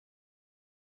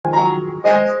And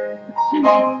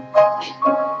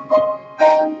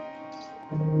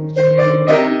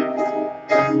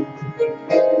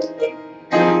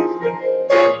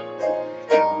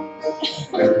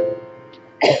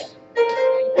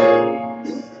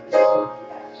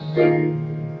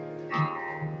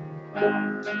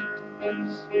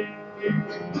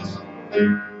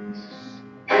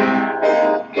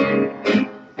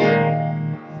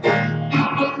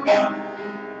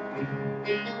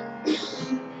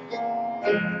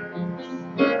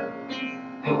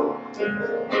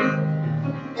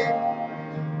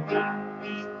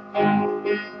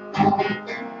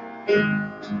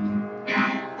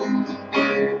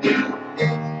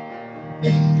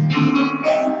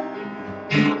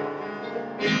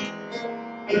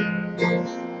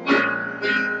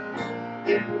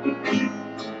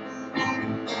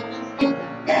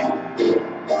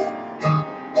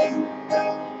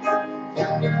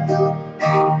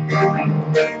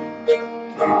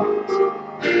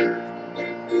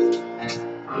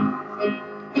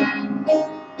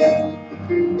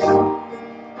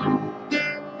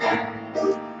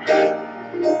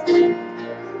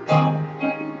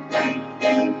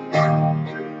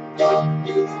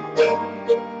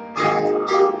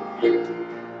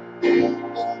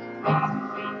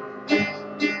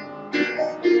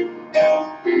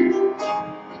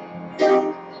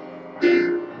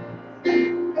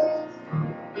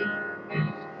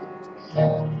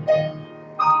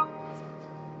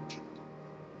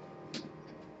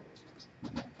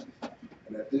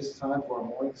at this time for our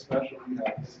morning special, we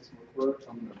have Mrs. McClure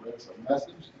coming to bring us a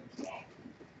message and song.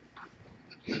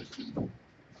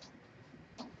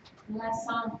 Last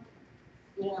song,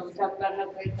 we talk about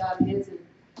how great God is and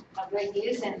how great He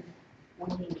is, and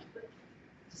when you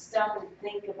stop and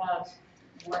think about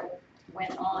what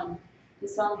went on, the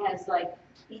song has like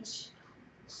each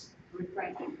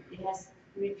refrain, it has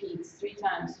repeats 3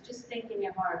 times. Just think in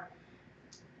your heart,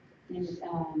 and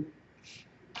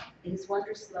His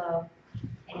wondrous love,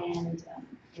 and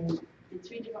in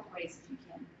 3 different ways, if you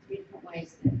can, 3 different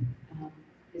ways that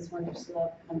His wondrous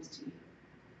love comes to you.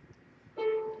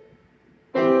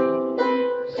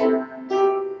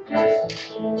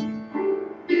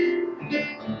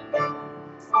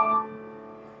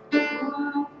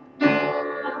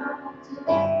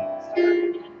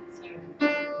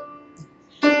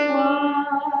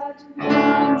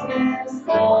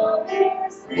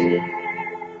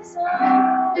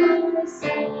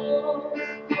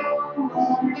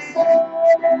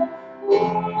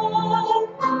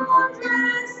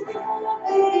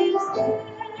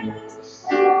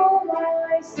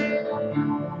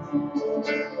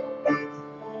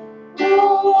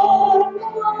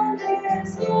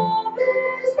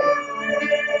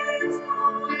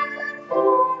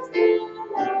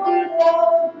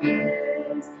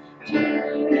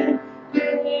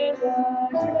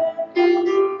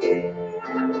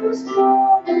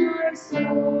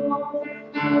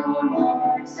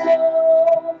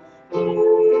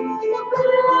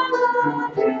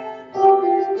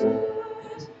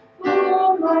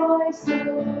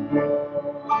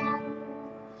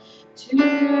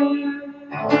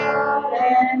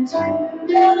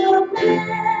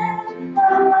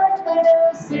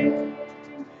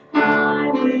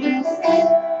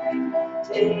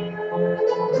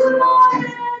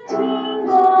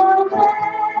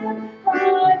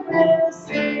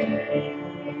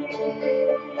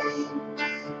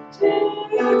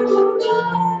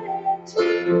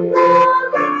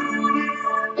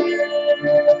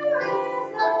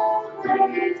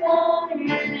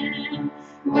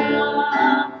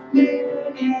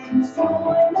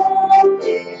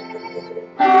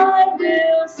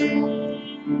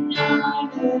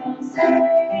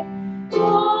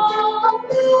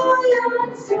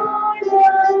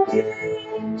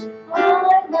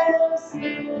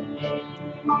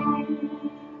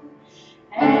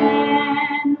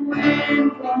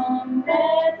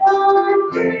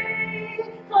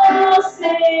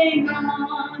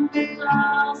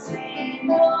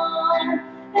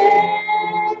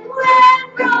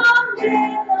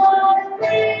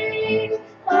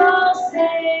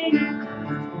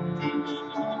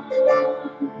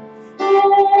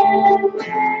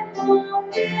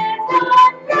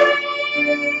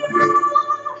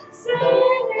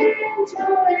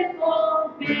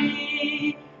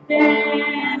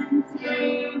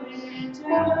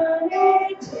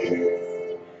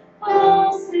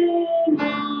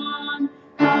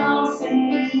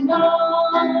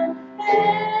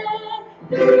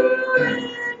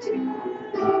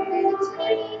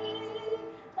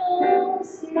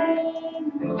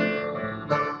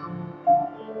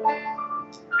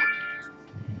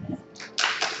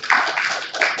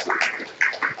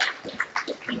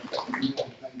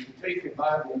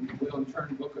 Bible, if you will, and turn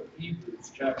to the book of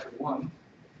Hebrews, chapter 1.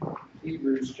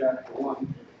 Hebrews, chapter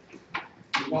 1.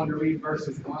 We're going to read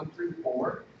verses 1 through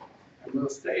 4, and we'll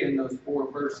stay in those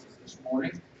 4 verses this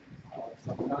morning.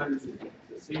 Sometimes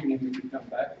this evening, if you come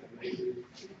back, we may do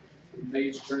some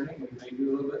page turning. We may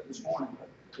do a little bit this morning.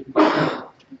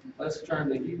 But let's turn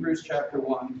to Hebrews, chapter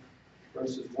 1,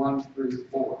 verses 1 through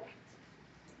 4.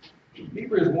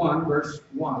 Hebrews 1, verse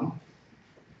 1.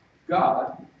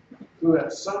 God, who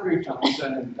at sundry times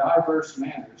and in diverse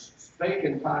manners spake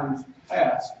in times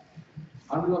past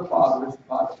unto the fathers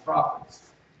by the prophets,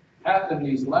 hath in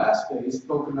these last days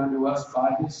spoken unto us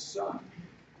by his Son,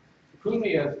 whom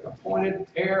he hath appointed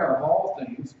heir of all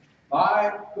things,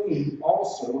 by whom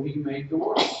also he made the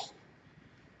worlds,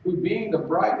 who being the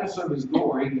brightness of his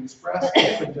glory and express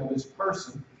image of his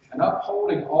person, and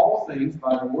upholding all things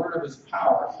by the word of his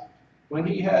power, when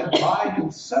he had by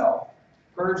himself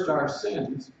purged our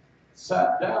sins,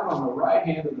 sat down on the right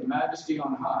hand of the majesty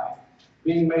on high,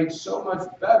 being made so much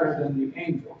better than the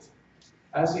angels,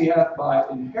 as he hath by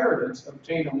inheritance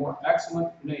obtained a more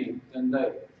excellent name than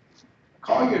they.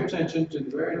 Call your attention to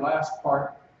the very last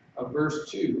part of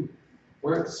verse 2,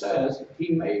 where it says, he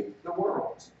made the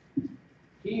worlds.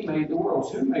 He made the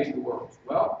worlds. Who made the worlds?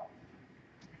 Well,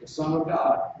 the Son of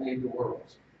God made the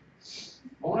worlds.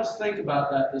 I want us to think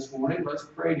about that this morning. Let's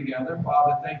pray together.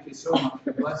 Father, thank you so much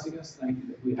for blessing us. Thank you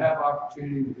that we have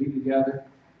opportunity to be together.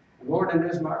 And Lord, it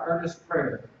is my earnest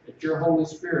prayer that your Holy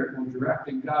Spirit will direct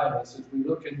and guide us as we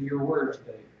look into your word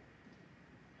today.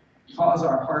 Cause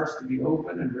our hearts to be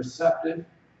open and receptive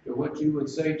to what you would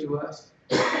say to us.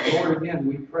 Lord, again,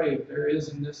 we pray if there is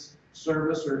in this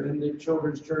service or in the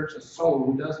children's church a soul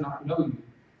who does not know you,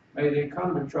 may they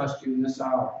come to trust you in this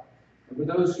hour. And for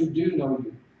those who do know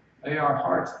you, may our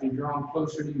hearts be drawn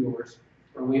closer to yours.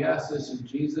 For we ask this in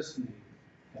Jesus' name.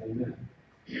 Amen.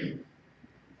 The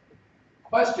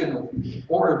question of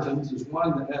origins is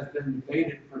one that has been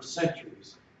debated for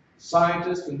centuries.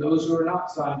 Scientists and those who are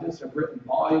not scientists have written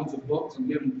volumes of books and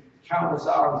given countless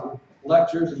hours of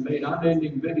lectures and made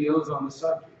unending videos on the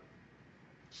subject.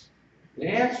 The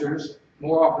answers,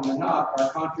 more often than not,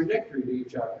 are contradictory to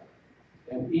each other.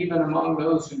 And even among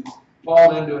those who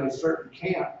fall into a certain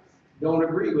camp, don't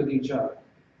agree with each other.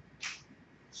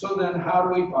 So then how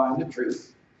do we find the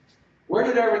truth? Where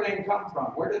did everything come from?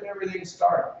 Where did everything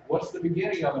start? What's the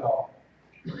beginning of it all?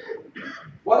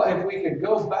 Well, if we could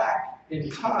go back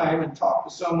in time and talk to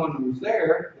someone who was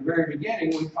there at the very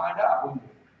beginning, we'd find out, wouldn't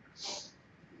we?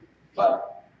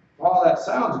 But while that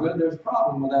sounds good, there's a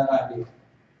problem with that idea.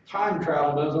 Time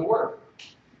travel doesn't work.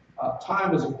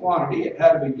 Time is a quantity. It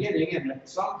had a beginning, and at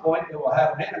some point it will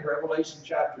have an end. Revelation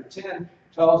chapter 10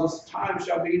 tells us time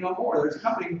shall be no more. There's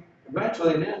coming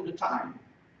eventually an end to time.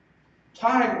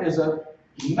 Time is a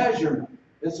measurement.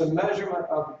 It's a measurement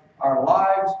of our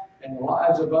lives and the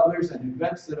lives of others and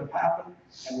events that have happened.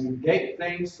 And we date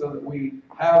things so that we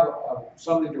have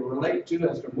something to relate to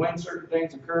as to when certain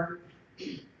things occurred.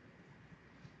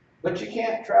 But you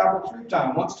can't travel through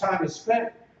time. Once time is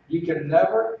spent, you can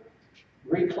never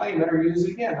reclaim it or use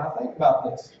it again. Now think about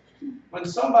this. When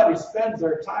somebody spends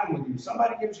their time with you,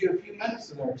 somebody gives you a few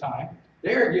minutes of their time,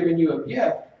 they are giving you a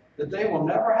gift that they will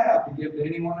never have to give to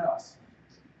anyone else.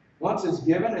 Once it's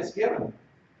given, it's given.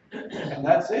 And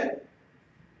that's it.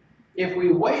 If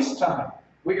we waste time,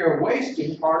 we are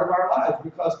wasting part of our lives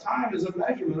because time is a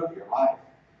measurement of your life.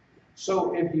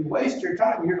 So if you waste your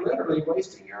time, you're literally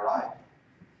wasting your life.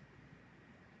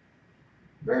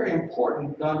 Very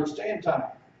important to understand time.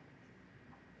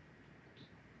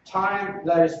 Time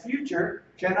that is future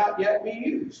cannot yet be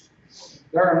used.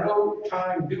 There are no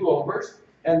time do-overs,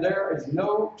 and there is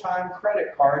no time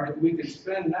credit card that we can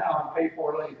spend now and pay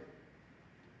for later.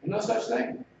 No such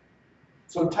thing.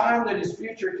 So time that is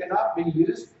future cannot be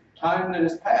used. Time that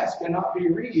is past cannot be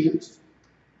reused.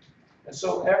 And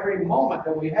so every moment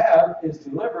that we have is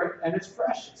deliberate and it's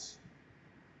precious.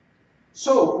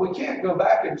 So we can't go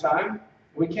back in time.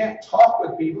 We can't talk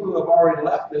with people who have already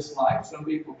left this life. Some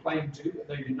people claim to, but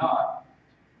they do not.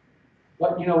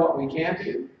 But you know what we can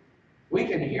do? We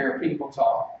can hear people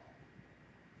talk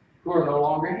who are no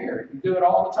longer here. We do it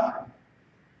all the time.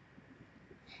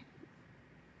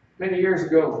 Many years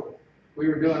ago, we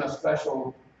were doing a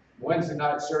special Wednesday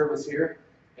night service here,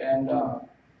 and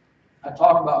I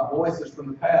talked about voices from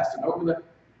the past. And over the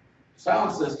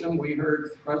sound system, we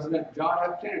heard President John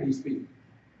F. Kennedy speak.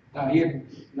 Now, he had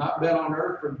not been on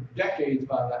earth for decades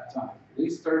by that time, at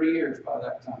least 30 years by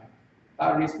that time.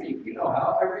 How did he speak? You know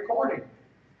how? A recording.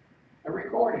 A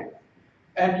recording.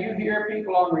 And you hear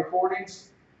people on recordings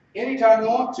anytime you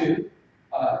want to,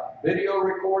 video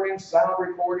recordings, sound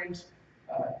recordings,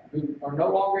 who are no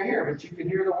longer here, but you can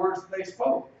hear the words that they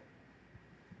spoke.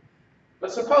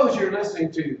 But suppose you're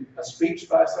listening to a speech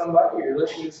by somebody, you're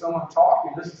listening to someone talk,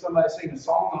 you're listening to somebody sing a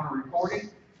song on a recording,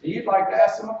 and you'd like to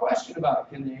ask them a question about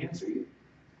it. Can they answer you?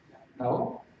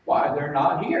 No. Why? They're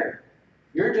not here.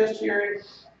 You're just hearing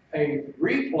a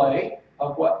replay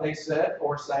of what they said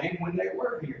or sang when they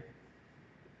were here.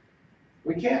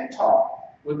 We can't talk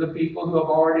with the people who have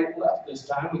already left this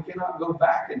time. We cannot go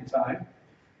back in time.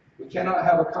 We cannot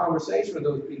have a conversation with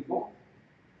those people.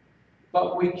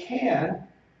 But we can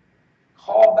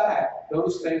call back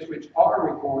those things which are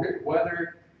recorded,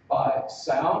 whether by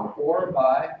sound or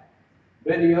by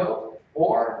video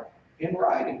or in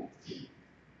writing.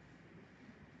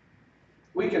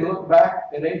 We can look back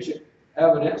at ancient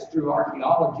evidence through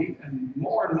archaeology, and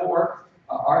more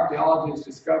archaeology is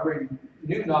discovering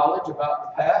new knowledge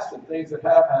about the past and things that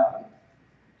have happened.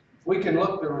 We can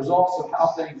look at the results of how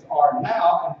things are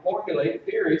now and formulate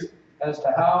theories as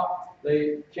to how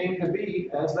they came to be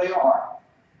as they are.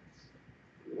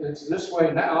 It's this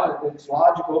way now, it's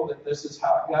logical that this is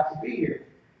how it got to be here.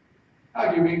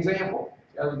 I'll give you an example.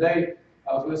 The other day,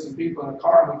 I was with some people in a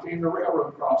car, and we came to a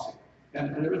railroad crossing.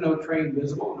 And there was no train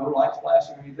visible, no lights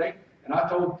flashing or anything. And I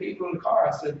told people in the car,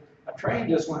 I said, a train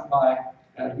just went by.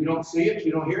 And you don't see it,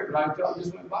 you don't hear it, but I can tell it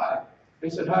just went by. They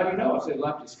said, how do you know? I said,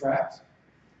 left its tracks.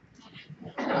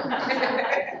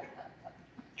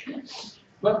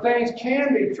 But things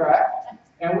can be tracked,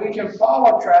 and we can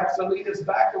follow tracks that lead us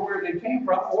back to where they came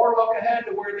from or look ahead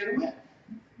to where they went.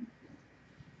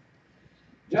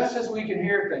 Just as we can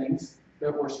hear things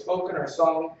that were spoken or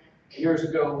sung years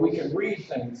ago, we can read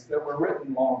things that were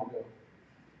written long ago.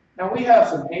 Now, we have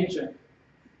some ancient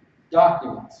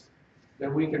documents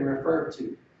that we can refer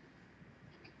to.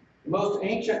 The most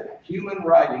ancient human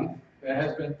writing that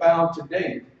has been found to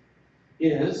date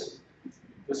is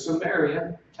the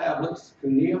Sumerian tablets,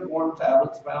 cuneiform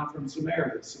tablets found from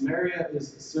Samaria. Samaria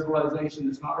is a civilization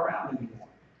that's not around anymore.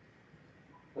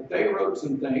 But they wrote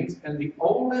some things, and the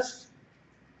oldest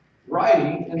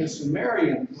writing in the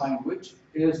Sumerian language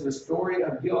is the story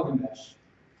of Gilgamesh.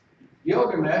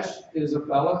 Gilgamesh is a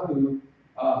fellow who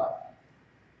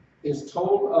is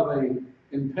told of an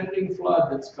impending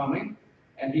flood that's coming,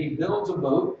 and he builds a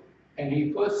boat, and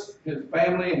he puts his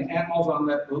family and animals on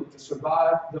that boat to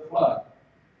survive the flood.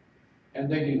 And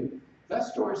they do. Does that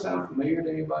story sound familiar to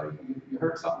anybody? You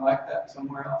heard something like that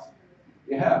somewhere else?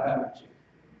 You have, haven't you?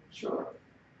 Sure.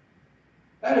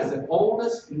 That is the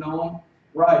oldest known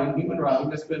writing, human writing,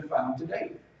 that's been found to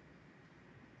date.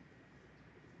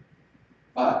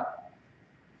 But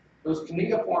those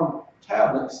cuneiform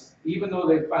tablets, even though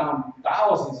they found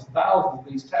thousands and thousands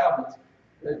of these tablets,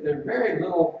 they're very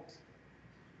little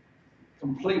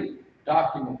complete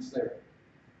documents there.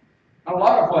 And a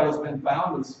lot of what has been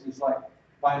found is like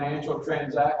financial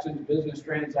transactions, business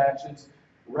transactions,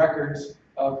 records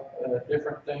of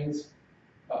different things.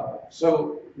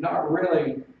 So not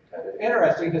really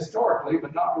interesting historically,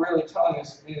 but not really telling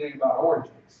us anything about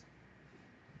origins.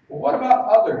 Well, what about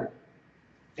other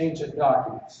ancient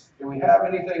documents? Do we have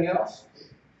anything else?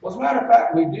 Well, as a matter of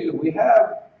fact, we do. We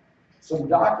have some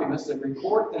documents that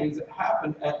record things that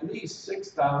happened at least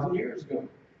 6,000 years ago.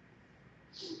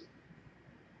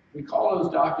 We call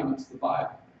those documents the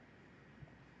Bible.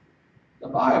 The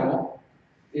Bible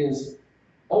is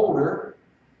older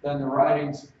than the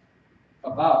writings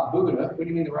about Buddha. What do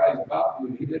you mean the writings about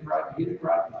Buddha? He didn't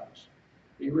write much.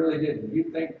 He really didn't.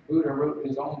 You'd think Buddha wrote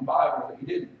his own Bible, but he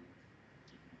didn't.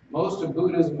 Most of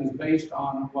Buddhism is based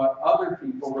on what other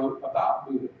people wrote about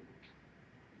Buddha.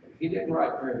 He didn't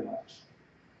write very much.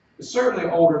 It's certainly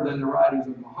older than the writings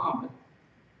of Muhammad.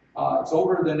 It's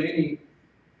older than any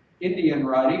Indian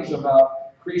writings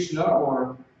about Krishna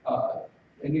or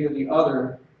any of the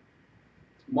other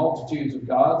multitudes of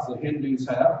gods the Hindus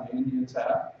have, the Indians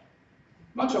have.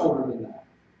 Much older than that.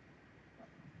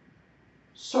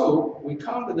 So we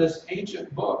come to this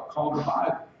ancient book called the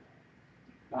Bible.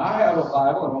 Now, I have a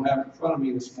Bible, I don't have it in front of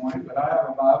me this morning, but I have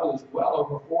a Bible that's well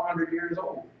over 400 years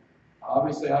old.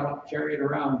 Obviously, I don't carry it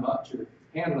around much or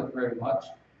handle it very much.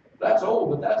 That's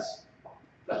old, but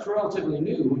that's relatively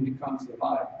new when it comes to the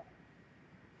Bible.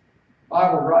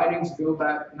 Bible writings go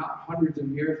back not hundreds of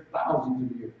years,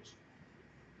 thousands of years.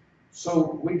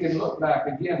 So we can look back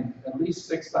again, at least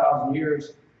 6,000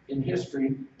 years in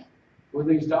history with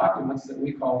these documents that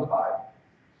we call the Bible.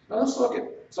 Now let's look at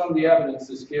some of the evidence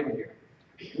that's given here.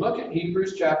 Look at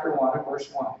Hebrews chapter 1 and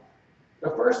verse 1.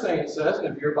 The first thing it says,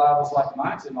 and if your Bible's like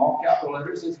mine, it's in all capital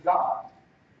letters, is God.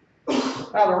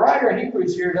 Now the writer of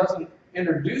Hebrews here doesn't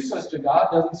introduce us to God,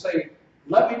 doesn't say,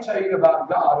 let me tell you about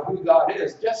God, who God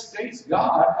is, just states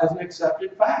God as an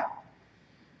accepted fact.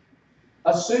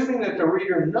 assuming that the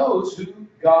reader knows who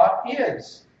God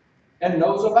is and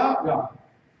knows about God.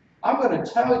 I'm going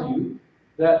to tell you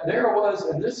that there was,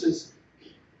 and this is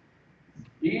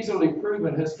easily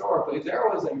proven historically, there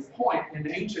was a point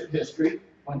in ancient history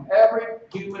when every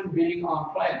human being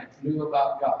on planet knew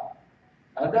about God.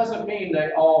 Now, it doesn't mean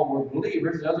they all were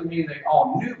believers. It doesn't mean they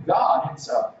all knew God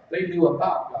himself. They knew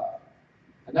about God.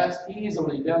 And that's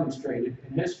easily demonstrated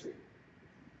in history.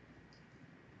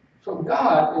 So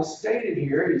God is stated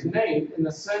here, he's named in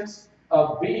the sense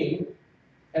of being,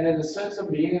 and in the sense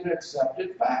of being an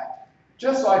accepted fact.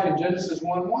 Just like in Genesis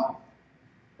 1:1,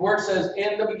 where it says,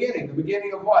 in the beginning. The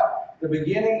beginning of what? The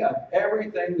beginning of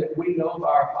everything that we know by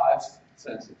our five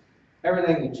senses.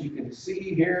 Everything that you can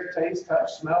see, hear, taste,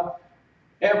 touch, smell,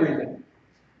 everything.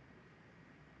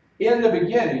 In the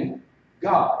beginning,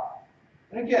 God.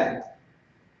 And again,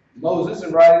 Moses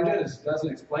in writing Genesis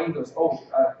doesn't explain to us, oh,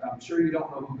 I'm sure you don't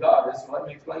know who God is, so let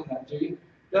me explain that to you.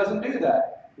 Doesn't do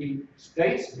that. He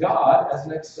states God as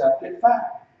an accepted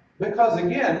fact. Because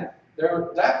again, there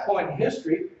at that point in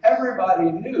history,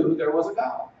 everybody knew there was a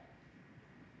God.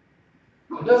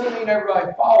 It doesn't mean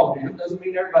everybody followed him, it doesn't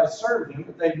mean everybody served him,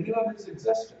 but they knew of his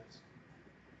existence.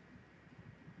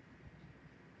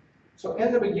 So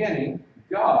in the beginning,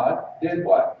 God did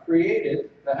what?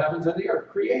 Created the heavens and the earth.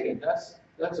 Created.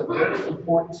 That's a very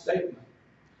important statement.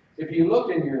 If you look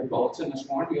in your bulletin this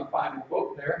morning, you'll find a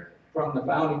quote there from the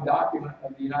founding document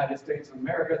of the United States of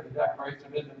America, the Declaration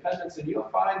of Independence, and you'll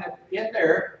find that in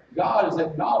there, God is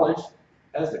acknowledged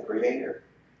as the creator.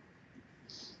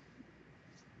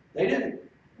 They didn't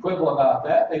quibble about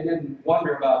that. They didn't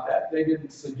wonder about that. They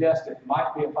didn't suggest it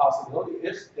might be a possibility.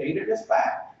 It's stated as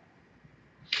fact.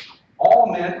 All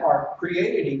men are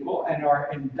created equal and are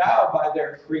endowed by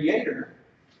their creator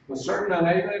with certain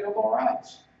unalienable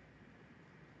rights.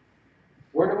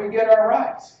 Where do we get our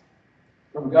rights?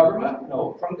 From government?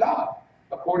 No, from God.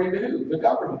 According to who? The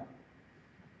government.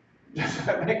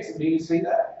 That makes it, do you see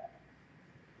that?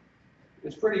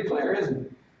 It's pretty clear, isn't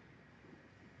it?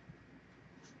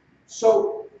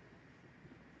 So,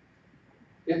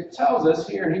 it tells us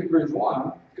here in Hebrews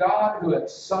 1, God who at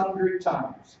sundry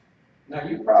times. Now,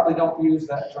 you probably don't use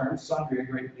that term, sundry, a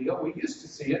great deal. We used to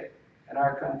see it in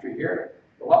our country here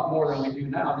a lot more than we do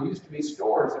now. There used to be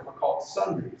stores that were called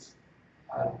sundries.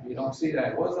 You don't see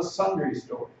that. It was a sundry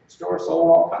store. The store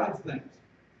sold all kinds of things.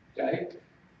 Okay?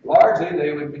 Largely,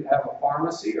 they would have a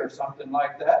pharmacy or something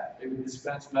like that. They would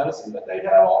dispense medicine, but they'd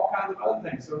have all kinds of other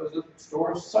things. So it was a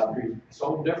store of sundry,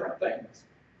 sold different things.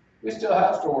 We still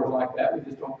have stores like that. We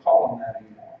just don't call them that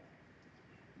anymore.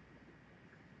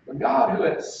 But God, who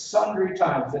at sundry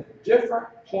times, at different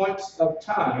points of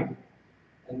time,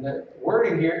 and the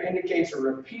wording here indicates a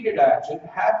repeated action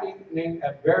happening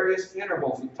at various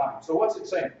intervals of time. So what's it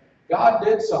saying? God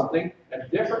did something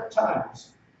at different times.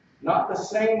 Not the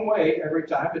same way every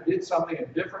time, but did something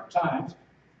at different times.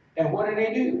 And what did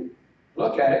he do?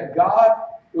 Look at it. God,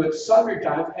 who at sundry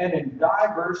times and in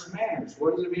diverse manners.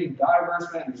 What does it mean, diverse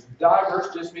manners?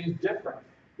 Diverse just means different.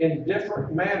 In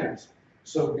different manners.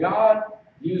 So God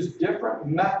used different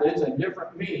methods and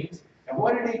different means. And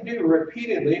what did he do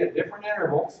repeatedly at different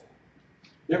intervals,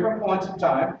 different points in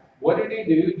time? What did he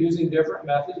do using different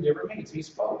methods, different means? He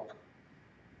spoke.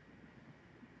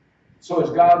 So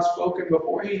has God spoken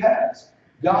before? He has.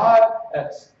 God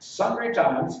at sundry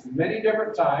times, many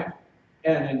different times,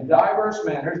 and in diverse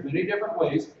manners, many different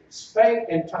ways, spake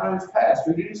in times past.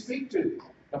 Who did he speak to?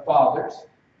 The fathers.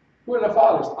 Who are the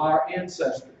fathers? Our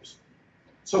ancestors.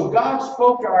 So God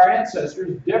spoke to our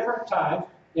ancestors different times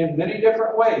in many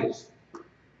different ways.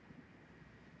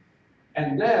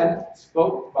 And then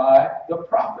spoke by the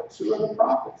prophets. Who are the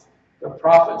prophets? The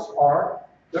prophets are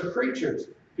the preachers.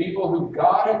 People who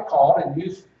God had called and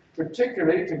used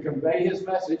particularly to convey his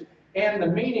message. And the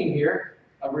meaning here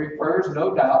refers,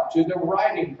 no doubt, to the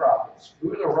writing prophets.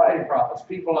 Who are the writing prophets?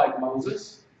 People like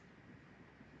Moses,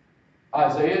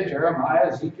 Isaiah, Jeremiah,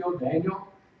 Ezekiel, Daniel,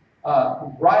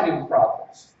 writing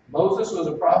prophets. Moses was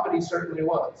a prophet, he certainly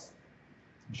was.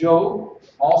 Job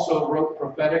also wrote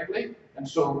prophetically, and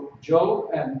so Job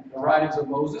and the writings of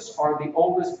Moses are the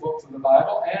oldest books of the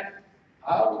Bible, and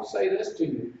I will say this to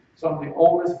you, some of the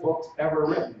oldest books ever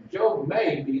written. Job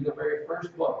may be the very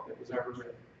first book that was ever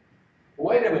written.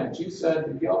 Wait a minute, you said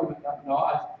the Gilgamesh,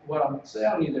 no, what I'm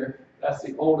telling you there, that's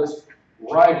the oldest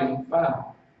writing found.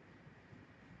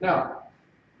 Now,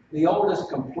 the oldest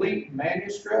complete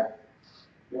manuscript,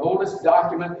 the oldest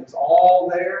document that's all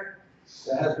there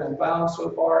that has been found so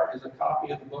far is a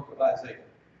copy of the book of Isaiah.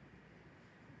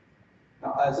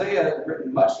 Now, Isaiah is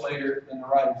written much later than the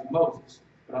writings of Moses,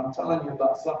 but I'm telling you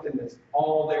about something that's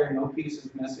all there, no pieces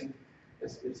missing.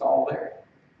 It's all there.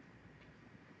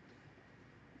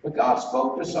 But God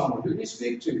spoke to someone. Who did he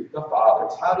speak to? The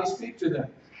fathers. How did he speak to them?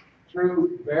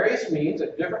 Through various means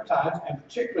at different times, and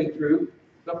particularly through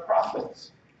the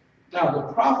prophets. Now,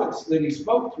 the prophets that he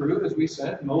spoke through, as we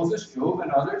said, Moses, Job,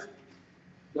 and others,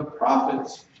 the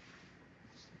prophets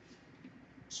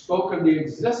spoke of the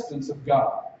existence of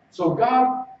God. So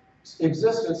God's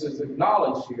existence is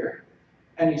acknowledged here,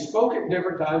 and he spoke at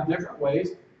different times, different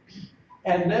ways.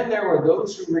 And then there were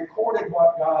those who recorded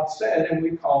what God said, and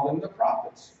we call them the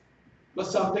prophets. But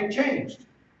something changed.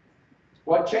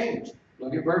 What changed?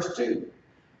 Look at verse 2.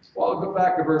 Well, go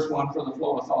back to verse 1 for the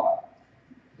flow of thought.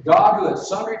 God, who at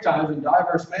sundry times in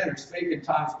diverse manners spake in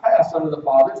times past unto the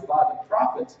fathers by the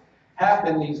prophets, hath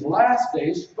in these last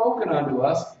days spoken unto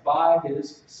us by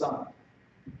his Son.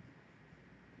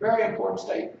 Very important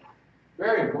statement.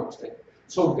 Very important statement.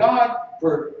 So God,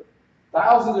 for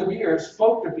thousands of years,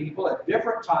 spoke to people at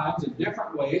different times in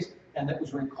different ways, and that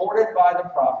was recorded by the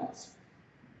prophets.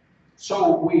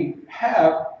 So we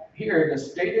have here the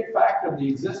stated fact of the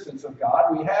existence of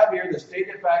God. We have here the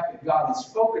stated fact that God has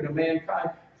spoken to mankind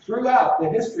throughout the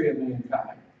history of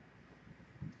mankind.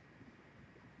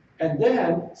 And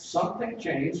then something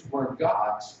changed where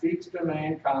God speaks to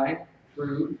mankind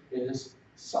through his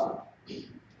Son.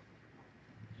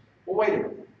 Well, wait a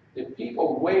minute. Did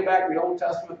people way back in the Old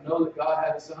Testament know that God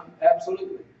had a Son?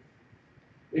 Absolutely.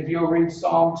 If you'll read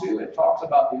Psalm 2, it talks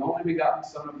about the only begotten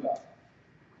Son of God.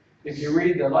 If you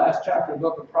read the last chapter of the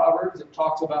book of Proverbs, it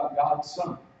talks about God's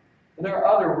Son. And there are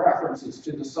other references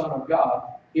to the Son of God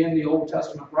in the Old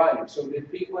Testament writings. So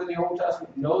did people in the Old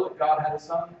Testament know that God had a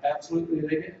Son? Absolutely they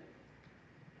did.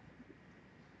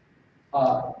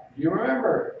 Do you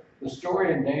remember the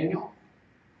story in Daniel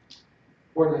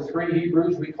where the three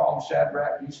Hebrews, we call them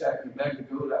Shadrach, Meshach, and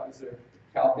Abednego, that was their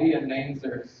Chaldean names,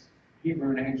 their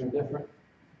Hebrew names are different.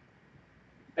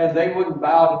 And they wouldn't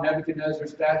bow to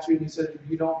Nebuchadnezzar's statue. And he said,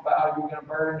 if you don't bow, you're going to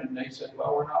burn. And they said,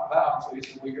 well, we're not bowing. So he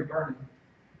said, well, you're burning.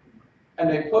 And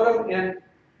they put them in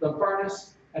the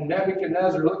furnace. And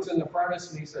Nebuchadnezzar looks in the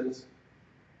furnace and he says,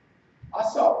 I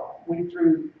saw we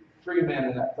threw 3 men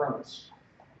in that furnace.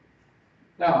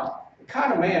 Now, the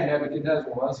kind of man Nebuchadnezzar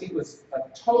was, he was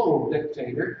a total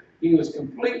dictator. He was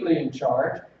completely in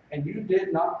charge. And you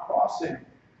did not cross him.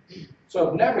 So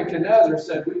if Nebuchadnezzar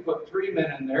said, we put 3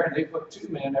 men in there, and they put 2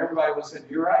 men, everybody would have said,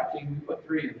 you're right, king, we put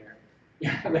 3 in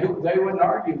there. They wouldn't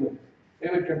argue with him. They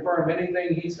would confirm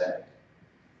anything he said.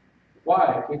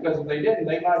 Why? Because if they didn't,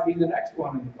 they might be the next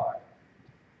one in the fire.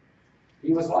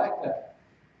 He was like that.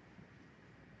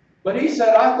 But he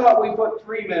said, I thought we put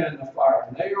 3 men in the fire.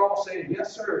 And they were all saying,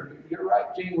 yes, sir, you're right,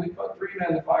 king, we put 3 men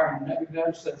in the fire. And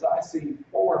Nebuchadnezzar says, I see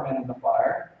 4 men in the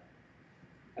fire.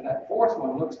 And that 4th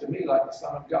one looks to me like the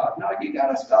Son of God. Now, you got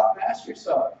to stop and ask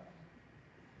yourself,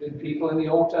 did people in the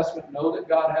Old Testament know that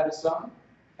God had a son?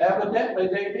 Evidently,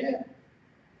 they did.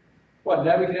 What,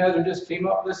 Nebuchadnezzar just came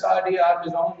up with this idea out of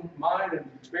his own mind and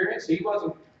experience? He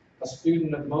wasn't a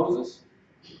student of Moses.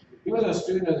 He wasn't a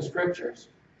student of the Scriptures.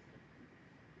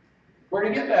 Where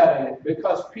did he get that in?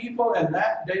 Because people in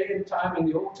that day and time in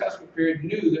the Old Testament period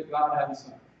knew that God had a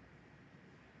son.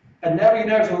 And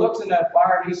Nebuchadnezzar looks in that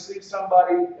fire and he sees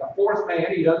somebody, a 4th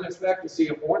man. He doesn't expect to see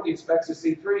a 4th. He expects to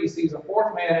see 3. He sees a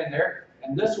 4th man in there.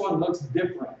 And this one looks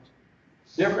different.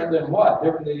 Different than what?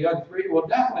 Different than the other 3? Well,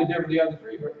 definitely different than the other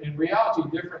 3. But in reality,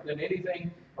 different than anything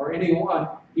or anyone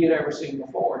he had ever seen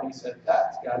before. And he said,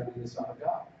 that's got to be the Son of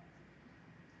God.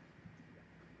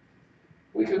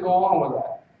 We could go on with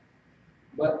that.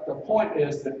 But the point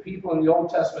is that people in the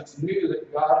Old Testament knew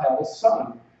that God had a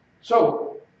son.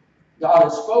 So, God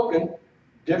has spoken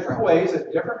different ways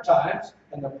at different times,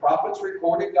 and the prophets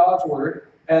recorded God's word.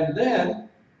 And then,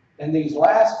 in these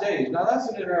last days, now that's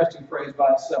an interesting phrase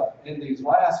by itself, in these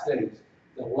last days,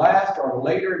 the last or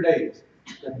later days,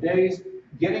 the days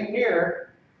getting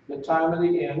near the time of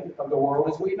the end of the world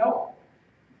as we know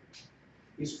it.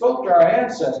 He spoke to our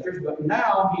ancestors, but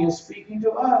now he is speaking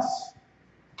to us,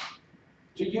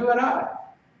 to you and I.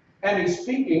 And he's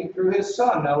speaking through his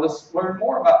Son. Now let's learn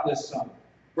more about this Son.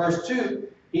 Verse 2,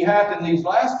 he hath in these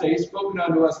last days spoken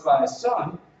unto us by his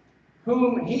Son,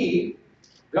 whom he,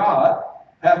 God,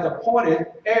 hath appointed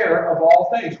heir of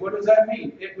all things. What does that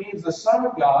mean? It means the Son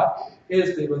of God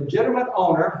is the legitimate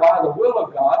owner by the will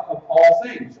of God of all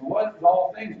things. So what does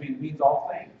all things mean? It means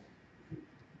all things.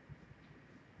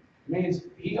 It means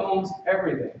he owns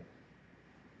everything.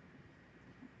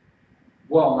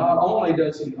 Well, not only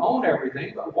does he own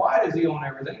everything, but why does he own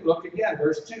everything? Look again,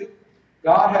 verse 2.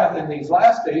 God hath in these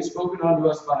last days spoken unto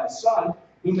us by his Son,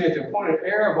 whom he hath appointed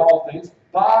heir of all things,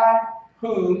 by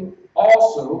whom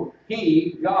also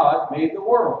he, God, made the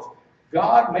worlds.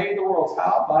 God made the worlds.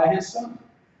 How? By his Son.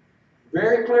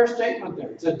 Very clear statement there.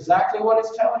 It's exactly what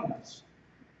it's telling us.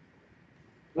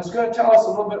 It's going to tell us a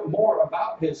little bit more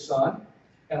about his Son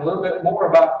and a little bit more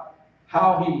about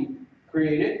how he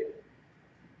created.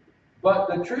 But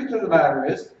the truth of the matter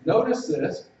is, notice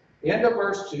this, end of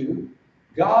verse 2,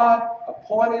 God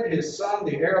appointed his Son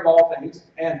the heir of all things,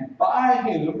 and by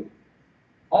him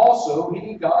also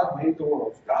he, God, made the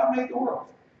world. God made the world.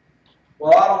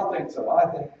 Well, I don't think so. I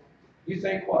think, you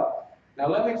think what? Now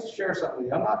let me share something with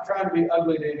you. I'm not trying to be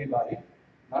ugly to anybody.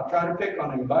 I'm not trying to pick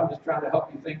on anybody. I'm just trying to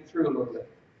help you think through a little bit.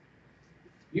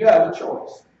 You have a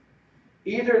choice.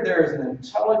 Either there is an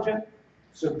intelligent,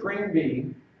 supreme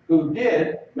being who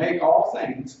did make all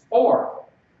things, or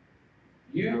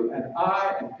you and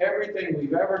I and everything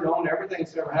we've ever known, everything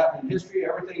that's ever happened in history,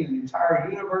 everything in the entire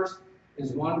universe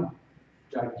is one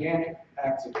gigantic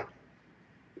accident.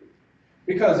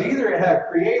 Because either it had a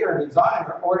creator,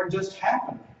 designer, or it just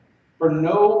happened for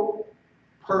no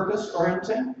purpose or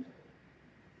intent.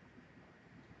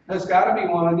 There's got to be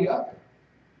one or the other.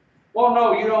 Well,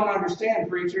 no, you don't understand,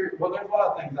 preacher. Well, there's a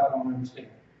lot of things I don't understand.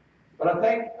 But I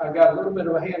think I've got a little bit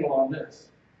of a handle on this.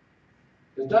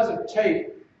 It doesn't take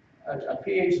a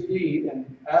PhD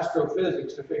in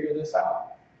astrophysics to figure this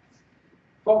out.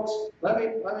 Folks, let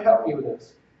me help you with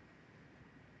this.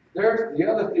 The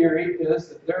other theory is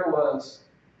that there was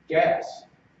gas,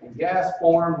 and gas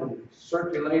formed and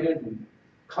circulated and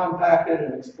compacted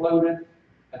and exploded,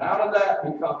 and out of that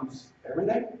becomes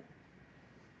everything,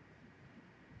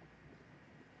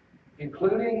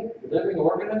 including living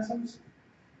organisms.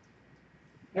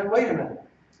 And wait a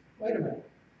minute.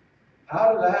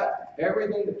 Out of that,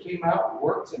 everything that came out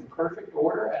works in perfect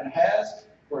order and has,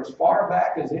 for as far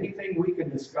back as anything we can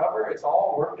discover, it's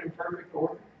all worked in perfect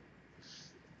order.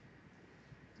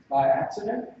 By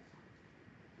accident?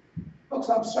 Folks,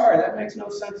 I'm sorry, that makes no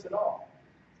sense at all.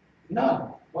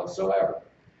 None whatsoever.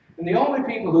 And the only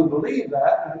people who believe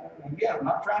that, and again, I'm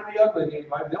not trying to be ugly to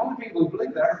anybody, the only people who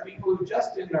believe that are people who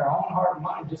just in their own heart and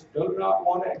mind just do not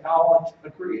want to acknowledge the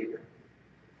Creator.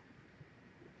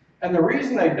 And the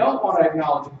reason they don't want to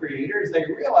acknowledge the Creator is they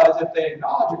realize if they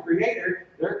acknowledge the Creator,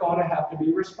 they're going to have to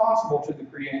be responsible to the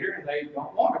Creator, and they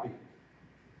don't want to be.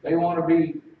 They want to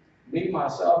be me,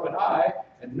 myself, and I,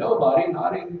 and nobody,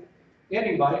 not even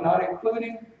anybody, not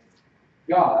including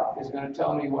God, is going to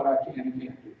tell me what I can and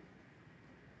can't do.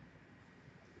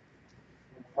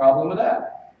 Problem with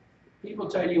that. People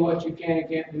tell you what you can and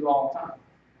can't do all the time.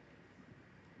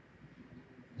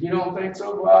 You don't think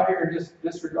so? Go out here and just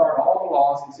disregard all the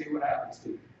laws and see what happens to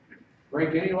you.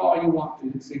 Break any law you want to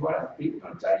and see what happens. People are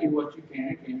going to tell you what you can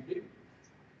and can't do.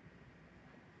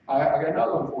 I got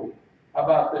another one for you. How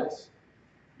about this?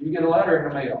 You get a letter in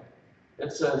the mail.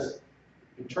 It says,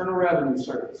 Internal Revenue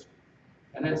Service.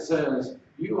 And it says,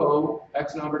 you owe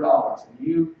X number of dollars. And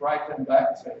you write them back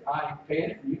and say, I ain't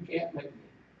paying it and you can't make me.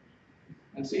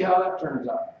 And see how that turns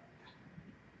out.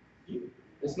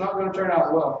 It's not going to turn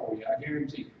out well for you, I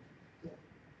guarantee you.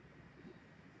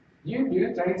 You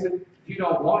do things that you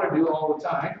don't want to do all the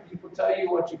time. People tell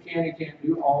you what you can and can't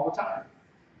do all the time.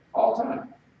 All the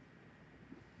time.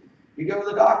 You go to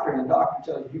the doctor and the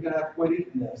doctor tells you, you're going to have to quit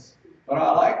eating this. But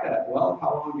I like that. Well,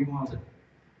 how long do you want it?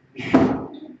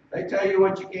 They tell you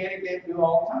what you can and can't do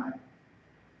all the time.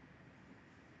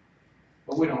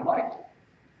 But we don't like it.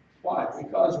 Why?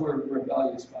 Because we're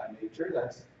rebellious by nature.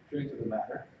 That's the truth of the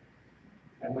matter.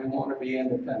 And we want to be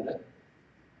independent.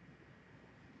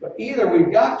 But either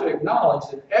we've got to acknowledge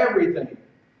that everything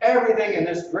in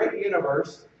this great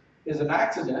universe is an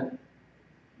accident.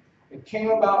 It came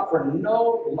about for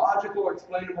no logical or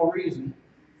explainable reason.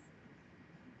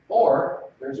 Or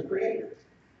there's a creator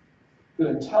who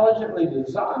intelligently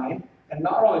designed, and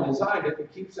not only designed it,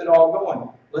 but keeps it all going.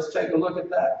 Let's take a look at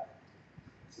that.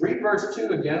 Read verse 2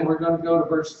 again. We're going to go to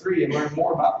verse 3 and learn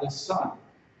more about this Son.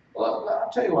 Well, I'll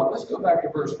tell you what, let's go back to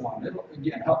verse 1. It'll,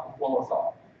 again, help the flow of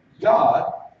thought.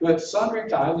 God, who at sundry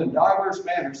times and diverse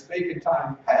manners spake in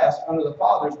times past unto the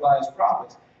fathers by his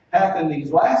prophets, hath in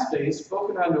these last days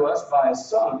spoken unto us by his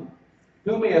Son,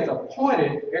 whom he hath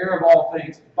appointed heir of all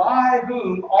things, by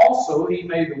whom also he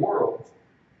made the world.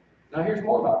 Now here's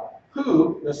more about it.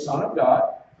 Who, the Son of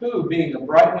God, who, being the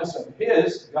brightness of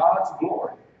his, God's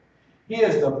glory. He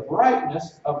is the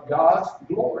brightness of God's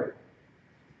glory.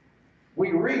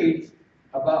 We read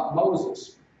about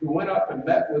Moses, who went up and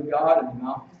met with God in the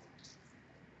mountain.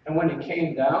 And when he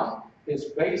came down, his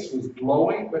face was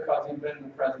glowing because he'd been in the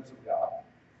presence of God.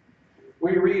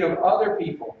 We read of other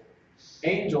people,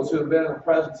 angels who have been in the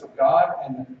presence of God,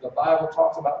 and the Bible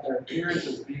talks about their appearance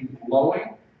as being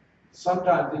glowing,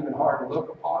 sometimes even hard to look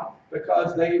upon,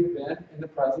 because they've been in the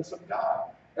presence of God.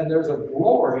 And there's a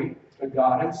glory to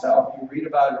God himself. You read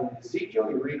about it in Ezekiel,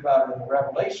 you read about it in the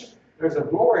Revelation. There's a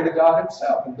glory to God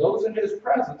himself, and those in his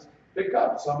presence pick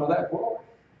up some of that glory.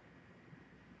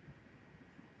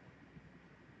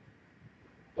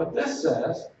 But this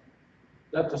says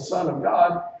that the Son of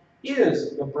God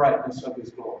is the brightness of his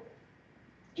glory.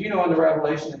 Do you know in the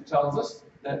Revelation it tells us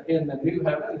that in the new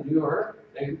heaven, the new earth,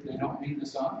 they don't need the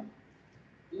sun?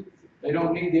 They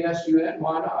don't need the S-U-N.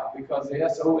 Why not? Because the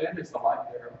S-O-N is the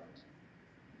light thereof.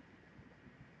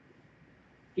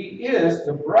 He is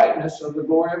the brightness of the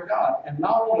glory of God. And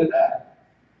not only that,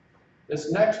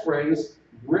 this next phrase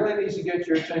really needs to get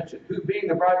your attention. Who being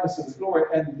the brightness of his glory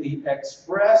and the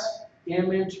express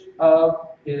image of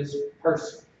his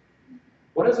person.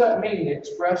 What does that mean, the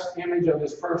express image of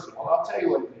his person? Well, I'll tell you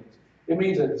what it means. It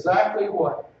means exactly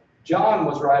what John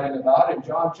was writing about in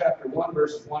John chapter 1,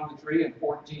 verses 1 to 3 and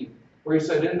 14, where he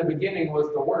said, in the beginning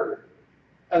was the Word,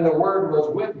 and the Word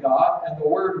was with God, and the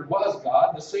Word was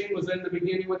God. The same was in the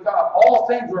beginning with God. All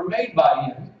things were made by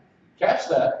him. Catch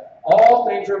that. All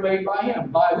things were made by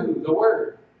him. By who? The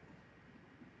Word.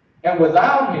 And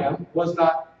without him was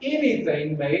not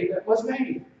anything made that was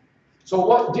made. So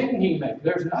what didn't he make?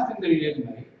 There's nothing that he didn't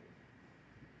make.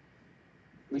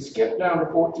 We skip down to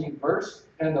 14th verse.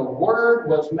 And the Word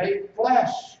was made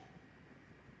flesh.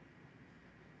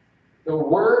 The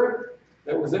Word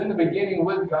that was in the beginning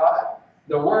with God,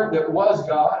 the Word that was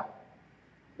God,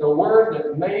 the Word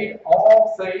that made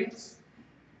all things,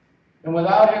 and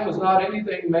without him was not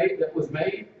anything made that was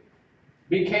made,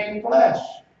 became flesh,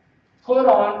 put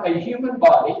on a human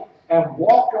body, and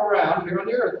walked around here on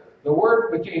the earth. The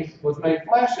Word was made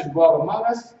flesh and dwelt among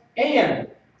us, and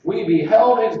we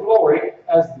beheld his glory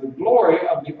as the glory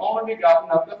of the only begotten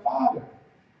of the Father.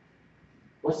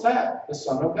 What's that? The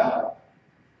Son of God,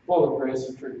 full of grace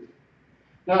and truth.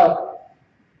 Now,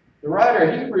 the writer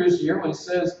of Hebrews here, when he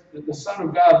says that the Son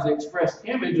of God is the express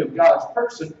image of God's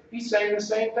person, he's saying the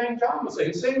same thing John was saying.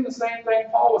 He's saying the same thing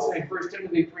Paul was saying in 1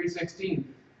 Timothy 3:16,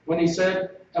 when he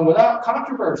said, and without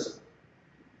controversy,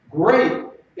 great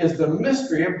is the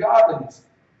mystery of godliness.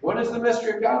 What is the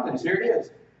mystery of godliness? Here it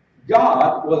is.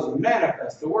 God was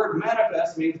manifest. The word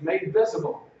manifest means made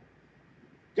visible.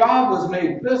 God was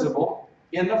made visible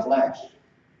in the flesh.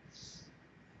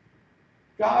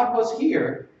 God was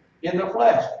here in the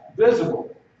flesh,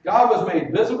 visible. God was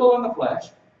made visible in the flesh,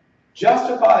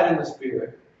 justified in the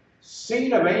Spirit,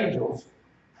 seen of angels,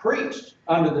 preached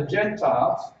unto the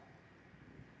Gentiles,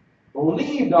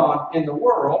 believed on in the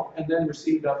world, and then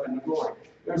received up into glory.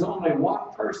 There's only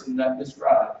one person that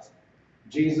describes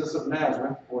Jesus of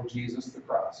Nazareth, or Jesus the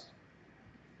Christ.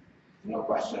 No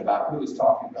question about who he's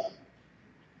talking about.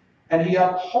 And he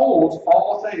upholds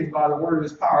all things by the word of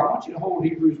his power. I want you to hold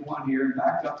Hebrews 1 here and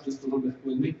back up just a little bit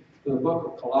with me to the book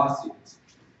of Colossians.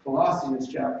 Colossians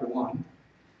chapter 1.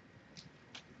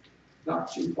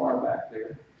 Not too far back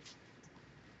there.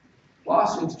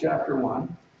 Colossians chapter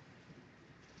 1.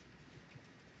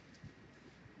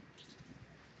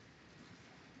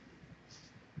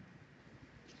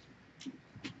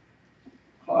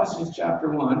 Colossians chapter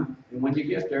 1, and when you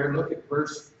get there, look at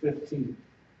verse 15.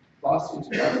 Colossians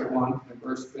chapter 1 and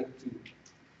verse 15.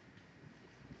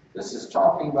 This is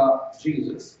talking about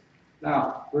Jesus.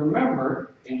 Now,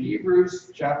 remember, in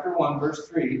Hebrews chapter 1, verse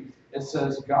 3, it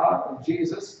says, God,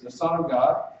 Jesus, the Son of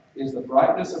God, is the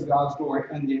brightness of God's glory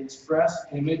and the express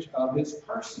image of his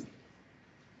person.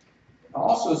 It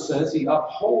also says he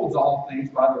upholds all things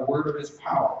by the word of his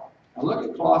power. Now look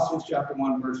at Colossians chapter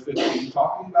 1, verse 15,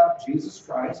 talking about Jesus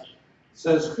Christ. It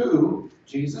says, who,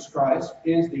 Jesus Christ,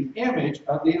 is the image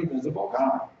of the invisible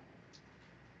God.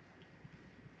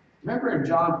 Remember in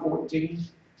John 14,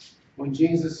 when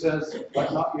Jesus says,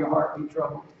 let not your heart be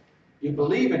troubled. You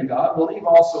believe in God, believe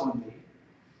also in me.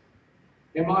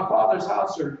 In my Father's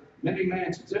house are many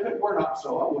mansions. If it were not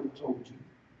so, I would have told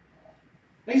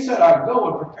you. He said, I go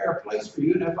and prepare a place for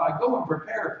you, and if I go and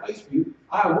prepare a place for you,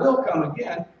 I will come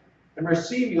again and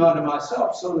receive you unto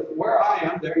myself, so that where I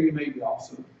am, there you may be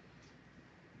also.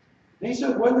 And he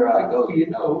said, whither I go, you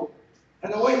know,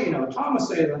 and the way you know. Thomas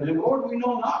said unto him, Lord, we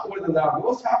know not whither thou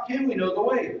goest. How can we know the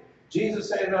way? Jesus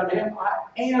said unto him, I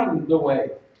am the way,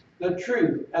 the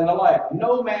truth, and the life.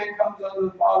 No man comes unto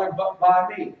the Father but by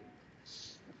me.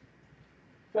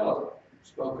 Philip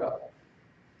spoke up.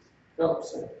 Philip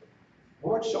said,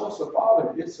 Lord, show us the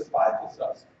Father. It sufficeth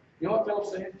us. You know what Philip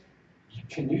said?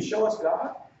 Can you show us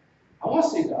God? I want to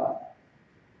see God.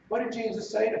 What did Jesus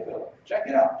say to Philip? Check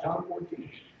it out, John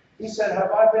 14. He said,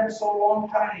 have I been so long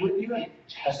time with you, and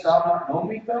hast thou not known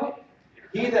me, Philip?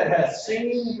 He that hath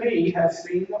seen me hath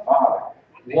seen the Father.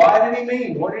 Why did he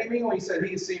mean? What did he mean when he said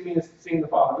he has seen me, has seen the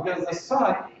Father? Because the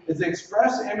Son is the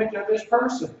express image of his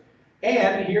person.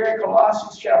 And here in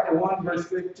Colossians chapter 1, verse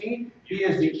 15, he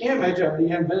is the image of the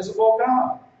invisible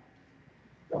God,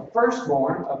 the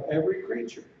firstborn of every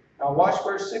creature. Now watch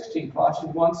verse 16,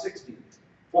 Colossians 1:16.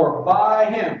 For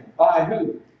by him, by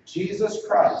who? Jesus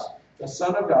Christ, the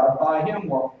Son of God, by him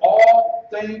were all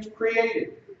things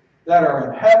created that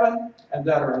are in heaven and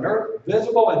that are in earth,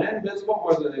 visible and invisible,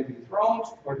 whether they be thrones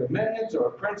or dominions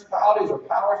or principalities or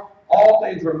powers, all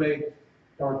things were made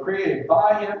or created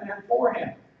by him and for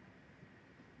him.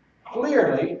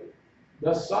 Clearly,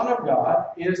 the Son of God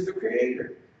is the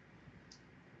creator.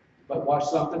 But watch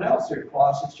something else here,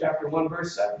 Colossians chapter 1,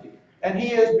 verse 17. And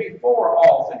he is before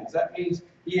all things. That means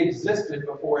he existed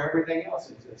before everything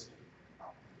else existed.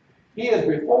 He is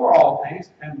before all things,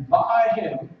 and by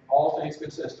him all things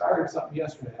consist. I heard something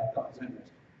yesterday I thought was interesting.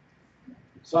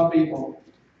 Some people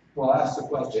will ask the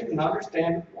question, and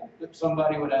understandable that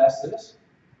somebody would ask this.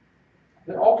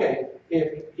 That, okay,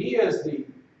 if he is the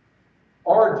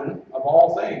origin of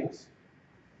all things,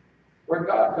 where'd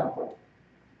God come from?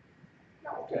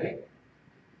 Okay.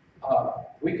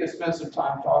 We could spend some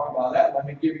time talking about that. Let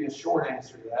me give you a short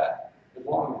answer to that.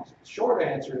 The short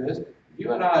answer is,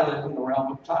 you and I live in the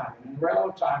realm of time. And in the realm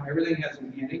of time, everything has a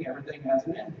beginning, everything has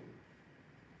an ending.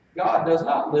 God does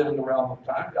not live in the realm of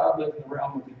time. God lives in the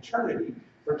realm of eternity,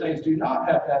 where things do not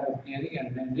have to have a beginning and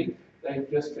an ending. They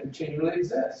just continually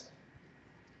exist.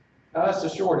 Now, that's the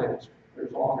short answer.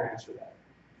 There's a longer answer to that.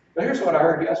 But here's what I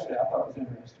heard yesterday. I thought was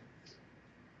interesting.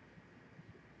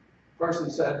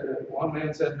 One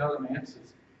man said, another man says,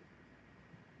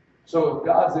 so if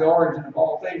God's the origin of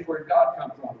all things, where did God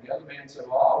come from? The other man said,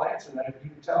 well, I'll answer that if you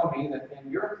can tell me that in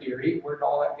your theory, where did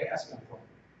all that gas come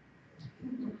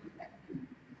from?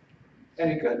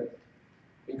 And he couldn't.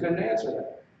 He couldn't answer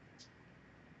that.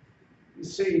 You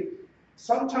see,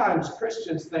 sometimes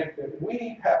Christians think that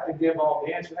we have to give all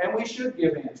the answers, and we should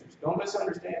give answers. Don't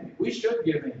misunderstand me. We should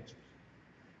give answers.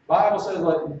 The Bible says,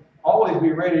 let always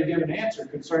be ready to give an answer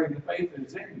concerning the faith that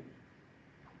is in you.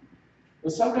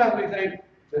 But sometimes we think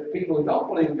that people who don't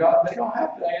believe in God, they don't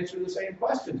have to answer the same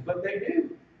questions, but they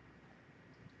do.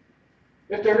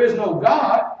 If there is no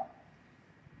God,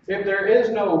 if there is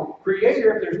no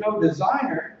creator, if there's no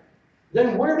designer,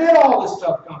 then where did all this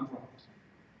stuff come from?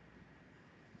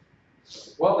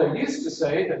 Well, they used to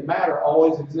say that matter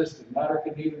always existed. Matter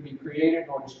can neither be created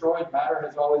nor destroyed. Matter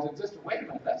has always existed. Wait a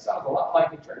minute, that sounds a lot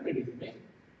like eternity to me.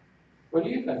 What do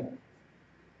you think? It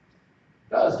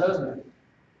does, doesn't it?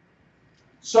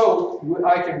 So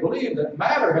I can believe that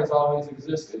matter has always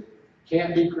existed,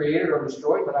 can't be created or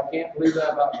destroyed, but I can't believe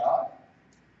that about God.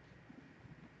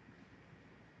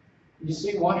 You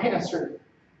see, one answer,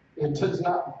 it does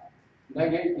not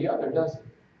negate the other, does it?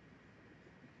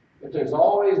 If there's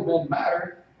always been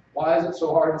matter, why is it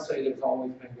so hard to say there's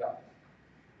always been God?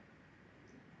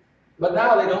 But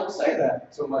now they don't say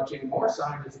that so much anymore.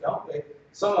 Scientists don't.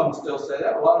 Some of them still say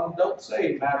that. A lot of them don't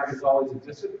say matter has always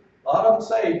existed. A lot of them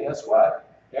say, guess what?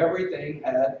 Everything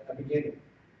had a beginning.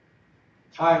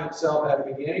 Time itself had a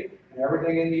beginning, and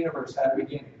everything in the universe had a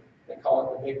beginning. They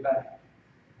call it the Big Bang.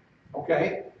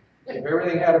 Okay? If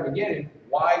everything had a beginning,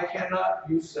 why cannot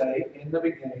you say, in the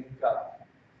beginning, God?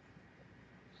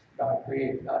 God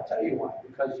created. I'll tell you why.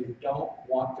 Because you don't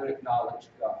want to acknowledge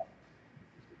God.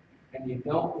 And you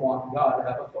don't want God to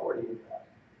have authority in God.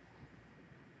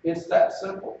 It's that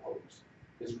simple, folks.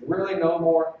 It's really no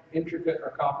more intricate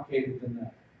or complicated than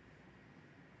that.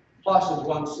 Colossians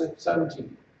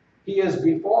 1:17. He is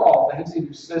before all things. He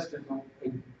existed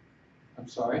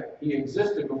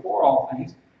before all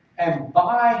things. And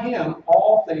by him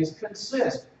all things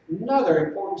consist. Another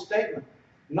important statement.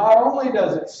 Not only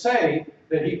does it say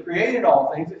that he created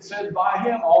all things, it says by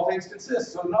him all things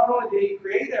consist. So not only did he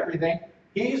create everything,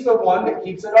 he's the one that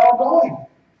keeps it all going.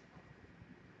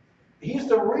 He's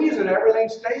the reason everything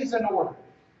stays in order.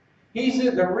 He's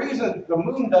the reason the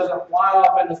moon doesn't fly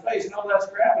off into space. No, that's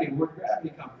gravity. Where'd gravity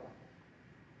come from?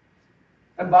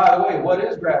 And by the way, what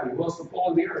is gravity? Well, it's the pull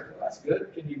of the earth. Well, that's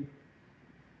good. Can you,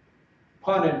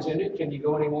 pun intended, can you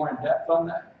go any more in depth on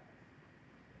that?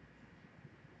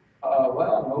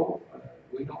 Well, no.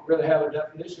 We don't really have a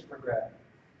definition for gravity.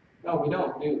 No, we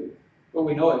don't, do we? But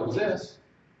we know it exists.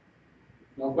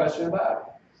 No question about it.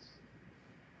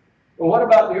 But what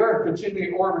about the earth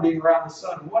continually orbiting around the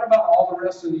sun? What about all the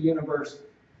rest of the universe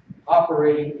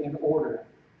operating in order?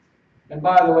 And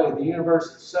by the way, the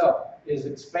universe itself is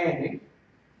expanding.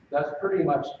 That's pretty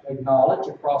much acknowledged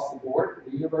across the board.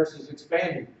 The universe is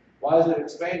expanding. Why is it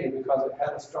expanding? Because it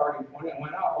had a starting point and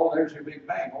went out. Oh, there's your Big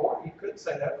Bang. Or you could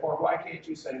say that, or why can't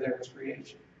you say there's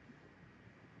creation?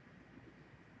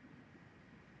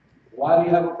 Why do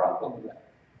you have a problem with that?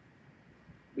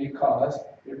 because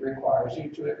it requires you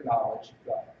to acknowledge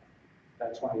God.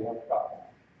 That's why you have a problem.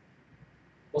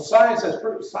 Well, science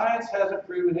hasn't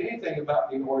proven anything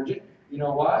about the origin. You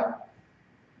know why?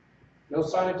 No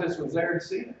scientist was there to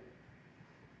see it.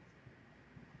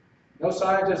 No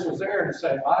scientist was there to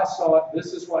say, I saw it,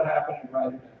 this is what happened, and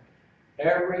write it down.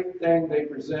 Everything they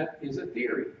present is a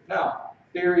theory. Now,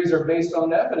 theories are based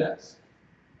on evidence.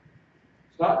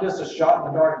 It's not just a shot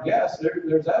in the dark guess,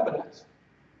 there's evidence.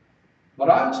 But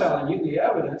I'm telling you, the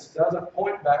evidence doesn't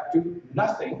point back to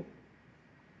nothing.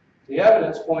 The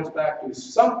evidence points back to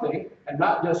something, and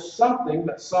not just something,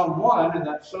 but someone, and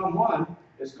that someone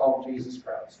is called Jesus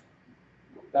Christ.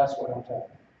 That's what I'm telling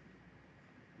you.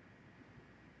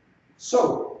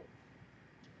 So,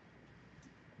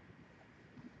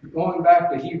 going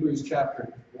back to Hebrews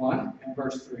chapter 1 and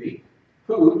verse 3,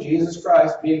 who, Jesus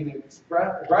Christ, being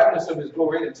the brightness of his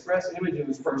glory, the express image of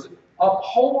his person,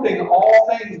 upholding all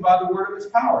things by the word of his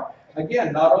power.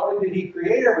 Again, not only did he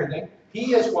create everything,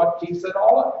 he is what keeps it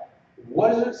all up. What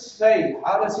does it say?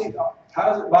 How does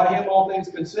it by him all things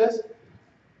consist?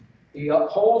 He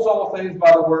upholds all things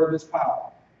by the word of his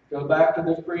power. Go back to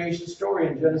the creation story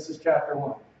in Genesis chapter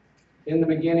 1. In the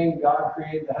beginning, God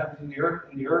created the heavens and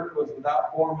the earth was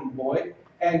without form and void.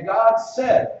 And God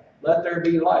said, let there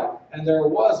be light. And there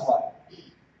was light.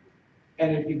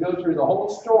 And if you go through the whole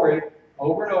story,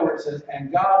 over and over it says,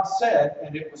 and God said,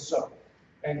 and it was so.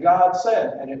 And God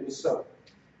said, and it was so.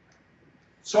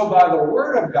 So by the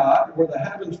word of God were the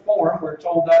heavens formed. We're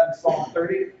told that in Psalm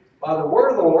 30. By the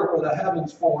word of the Lord were the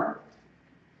heavens formed.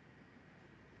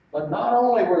 But not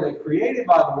only were they created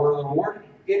by the word of the Lord,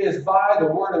 it is by the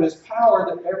word of his power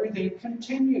that everything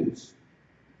continues.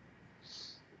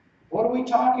 What are we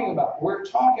talking about? We're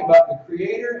talking about the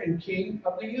creator and king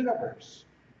of the universe.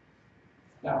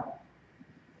 Now,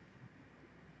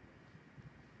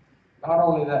 not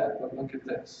only that, but look at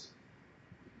this.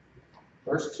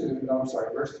 Verse 3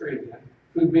 again.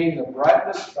 Who being the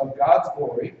brightness of God's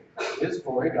glory, his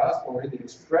glory, God's glory, the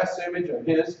express image of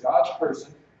his, God's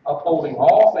person, upholding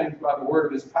all things by the word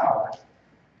of his power,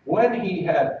 when he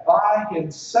had by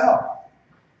himself,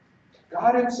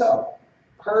 God himself,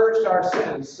 purged our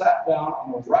sins, sat down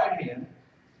on the right hand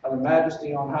of the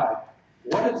majesty on high.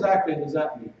 What exactly does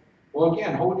that mean? Well,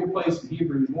 again, hold your place in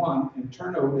Hebrews 1 and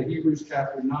turn over to Hebrews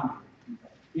chapter 9.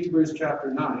 Hebrews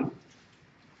chapter 9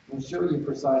 will show you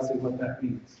precisely what that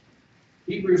means.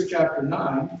 Hebrews chapter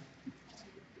 9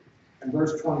 and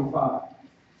verse 25.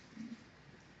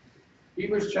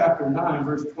 Hebrews chapter 9,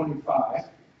 verse 25.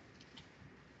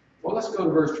 Well, let's go to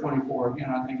verse 24. Again,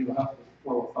 I think it'll help with the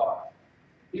flow of thought.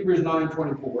 Hebrews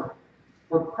 9:24.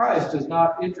 For Christ has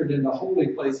not entered into holy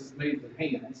places made with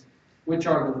hands, which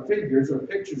are the figures or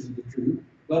pictures of the truth,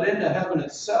 but into heaven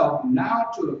itself,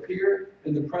 now to appear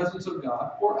in the presence of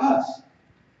God for us.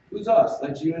 Who's us?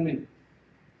 That's you and me.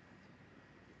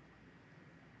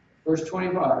 Verse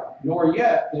 25. Nor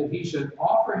yet that he should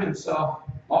offer himself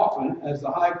often as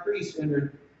the high priest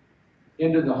entered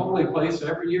into the holy place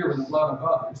every year with the blood of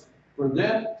others. For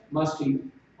then must he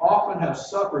often have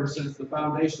suffered since the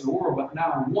foundation of the world, but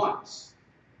now once,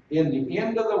 in the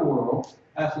end of the world,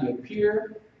 hath he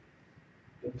appeared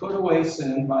to put away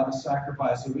sin by the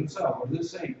sacrifice of himself. What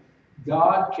is it saying?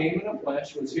 God came in the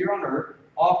flesh, was here on earth,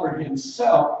 offered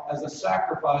himself as a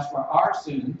sacrifice for our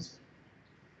sins.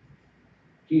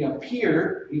 He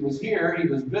appeared, he was here, he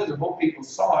was visible, people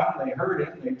saw him, they heard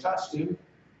him, they touched him,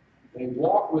 they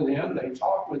walked with him, they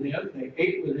talked with him, they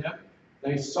ate with him,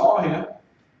 they saw him.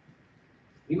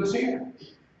 He was here.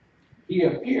 He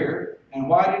appeared, and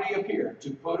why did he appear?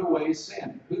 To put away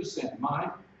sin. Whose sin?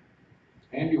 Mine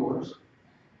and yours.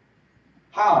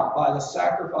 How? By the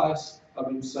sacrifice of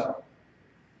himself.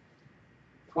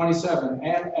 27,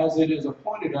 and as it is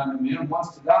appointed unto men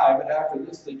once to die, but after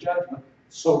this the judgment,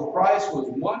 so Christ was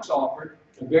once offered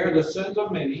to bear the sins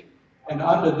of many, and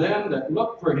unto them that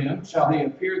look for him shall he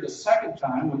appear the second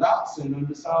time without sin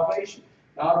unto salvation.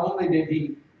 Not only did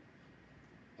he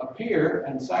appear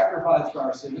and sacrifice for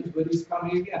our sins, but he's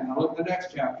coming again. Now look at the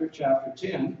next chapter, chapter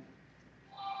 10,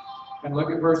 and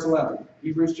look at verse 11.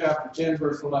 Hebrews chapter 10,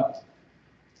 verse 11.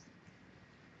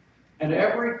 And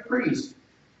every priest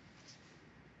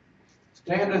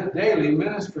standeth daily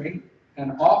ministering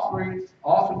and offering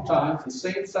oftentimes the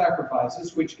same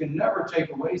sacrifices, which can never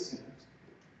take away sins.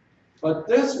 But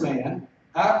this man,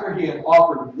 after he had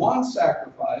offered one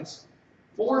sacrifice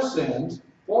for sins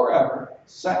forever,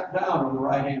 sat down on the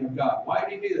right hand of God. Why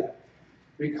did he do that?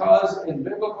 Because in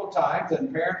biblical times, and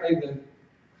apparently the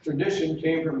tradition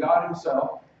came from God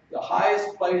himself, the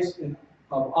highest place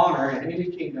of honor in any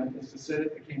kingdom is to sit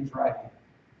at the king's right hand.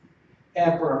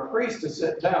 And for a priest to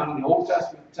sit down in the Old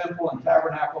Testament temple and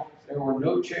tabernacle, there were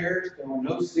no chairs, there were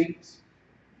no seats.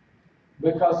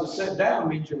 Because to sit down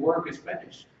means your work is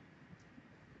finished.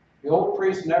 The old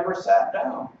priest never sat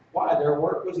down. Why? Their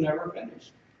work was never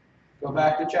finished. Go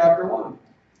back to chapter 1,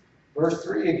 verse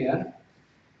 3 again.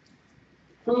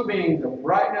 Who being the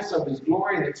brightness of his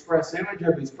glory and the express image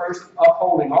of his person,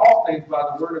 upholding all things by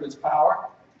the word of his power,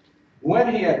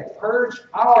 when he had purged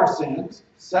our sins,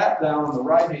 sat down on the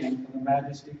right hand of the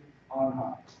majesty on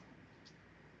high.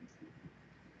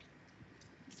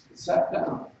 He sat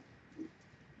down.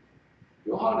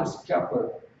 Johannes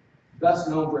Kepler, best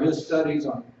known for his studies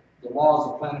on the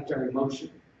laws of planetary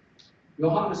motion,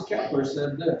 Johannes Kepler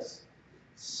said this: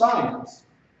 science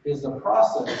is the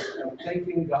process of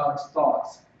thinking God's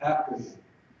thoughts after him.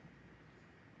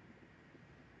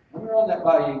 Let me run that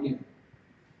by you again.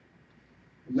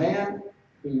 The man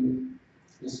who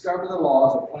discovered the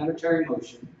laws of planetary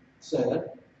motion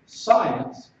said,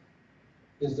 science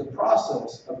is the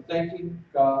process of thinking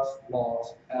God's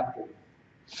laws after him.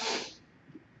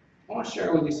 I want to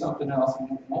share with you something else,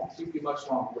 and it won't keep you much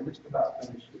longer. We're just about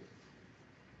finished here.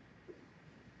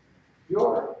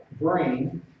 Your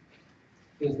brain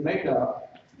is made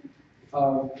up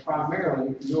of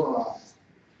primarily neurons.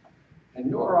 And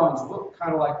neurons look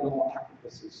kind of like little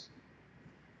octopuses.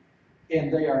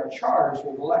 And they are charged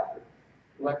with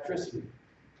electricity.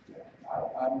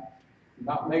 I'm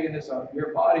not making this up.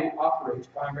 Your body operates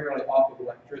primarily off of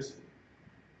electricity.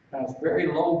 Now, it's very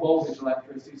low voltage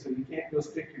electricity, so you can't go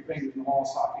stick your fingers in the wall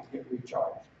socket and get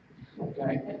recharged.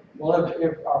 Okay? Well,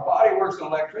 if our body works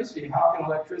on electricity, how can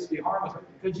electricity harm us?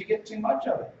 Because you get too much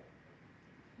of it.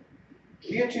 If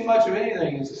you get too much of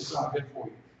anything, it's not good for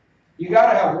you. You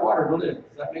got to have water to live.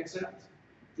 Does that make sense?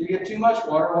 If you get too much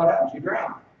water, what happens? You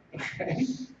drown. Okay?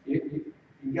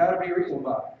 You got to be reasonable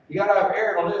about it. You got to have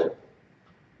air to live.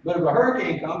 But if a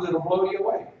hurricane comes, it'll blow you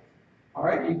away. All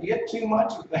right? You get too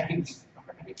much of things. All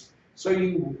right? So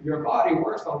your body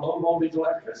works on low voltage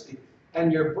electricity.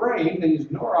 And your brain, these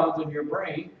neurons in your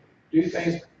brain, do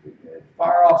things,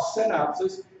 fire off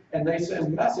synapses, and they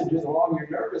send messages along your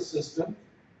nervous system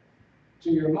to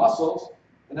your muscles,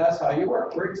 and that's how you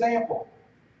work. For example,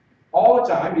 all the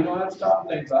time, you don't have to stop and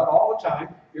think about it, all the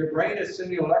time, your brain is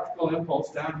sending electrical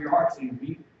impulse down to your heart saying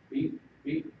beat, beat,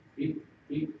 beat, beat,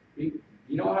 beat, beat.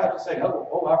 You don't have to say,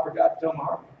 oh, I forgot to tell my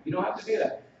heart. You don't have to do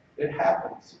that. It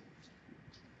happens.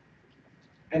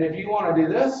 And if you want to do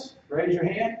this, raise your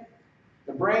hand.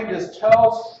 The brain just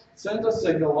sends a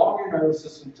signal along your nervous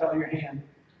system to tell your hand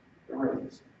to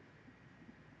raise.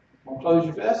 Want to close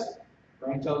your fist?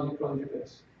 Brain tells you to close your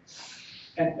fist.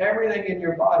 And everything in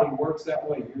your body works that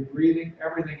way. Your breathing,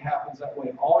 everything happens that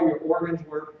way. All your organs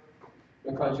work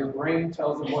because your brain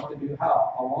tells them what to do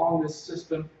how, along this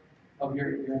system of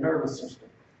your nervous system.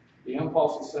 The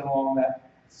impulses sent along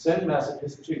that send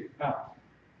messages to you. Now,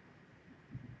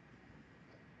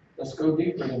 let's go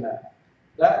deeper than that.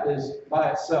 That is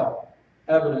by itself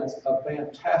evidence of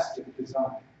fantastic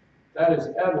design. That is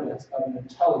evidence of an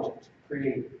intelligent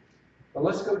creator. But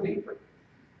let's go deeper.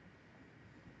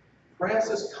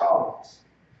 Francis Collins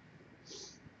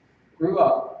grew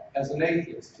up as an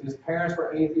atheist. His parents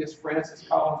were atheists. Francis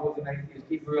Collins was an atheist.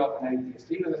 He grew up an atheist.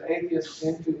 He was an atheist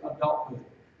into adulthood.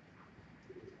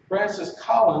 Francis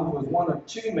Collins was one of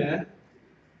two men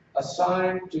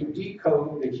assigned to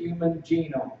decode the human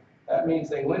genome. That means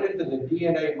they went into the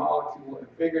DNA molecule and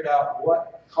figured out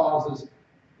what causes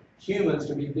humans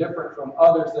to be different from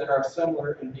others that are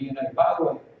similar in DNA. By the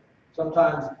way,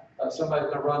 sometimes somebody's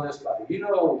going to run this by you. You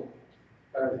know,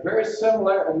 there's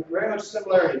very much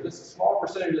similarity, just a small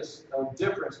percentage of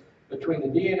difference between the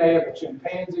DNA of a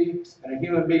chimpanzee and a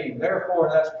human being. Therefore,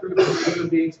 that's proof that human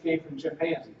beings came from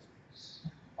chimpanzees.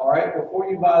 All right,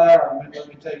 before you buy that argument, let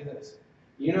me tell you this.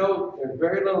 You know, there's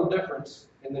very little difference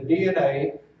in the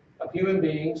DNA of human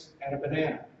beings and a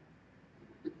banana.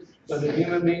 So did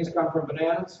human beings come from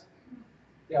bananas?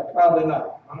 Yeah, probably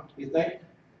not. Huh? You think?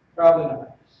 Probably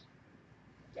not.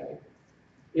 Okay.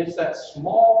 It's that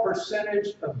small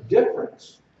percentage of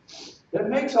difference that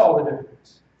makes all the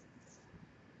difference.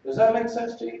 Does that make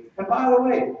sense to you? And by the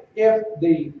way, if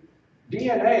the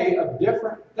DNA of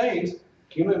different things,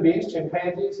 human beings,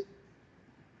 chimpanzees,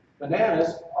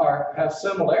 bananas, have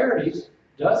similarities,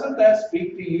 doesn't that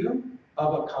speak to you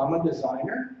of a common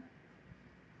designer?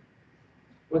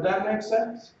 Would that make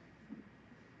sense?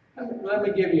 Let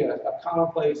me give you a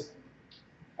commonplace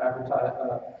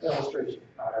illustration,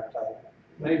 not advertisement.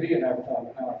 Maybe an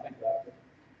advertisement now I think about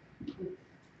it.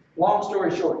 Long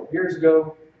story short, years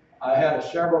ago, I had a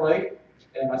Chevrolet,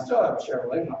 and I still have a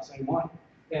Chevrolet, I'm not saying one,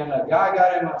 and a guy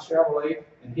got in my Chevrolet,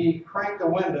 and he cranked the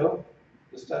window,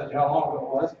 Just tells you how long ago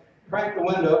it was. Cranked the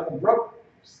window up and broke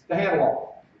the handle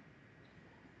off.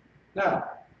 Now,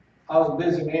 I was a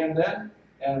busy man then,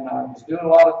 and I was doing a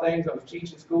lot of things. I was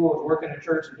teaching school, I was working at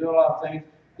church, and doing a lot of things.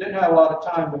 Didn't have a lot of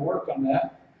time to work on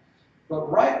that. But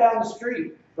right down the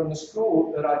street from the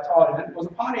school that I taught in was a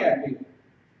Pontiac dealer.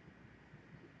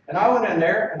 And I went in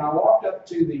there and I walked up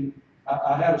to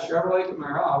I had a Chevrolet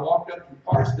Camaro. I walked up to the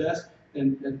parts desk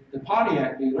and the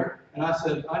Pontiac dealer, and I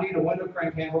said, I need a window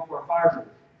crank handle for a Firebird,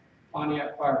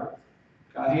 Pontiac Firebird.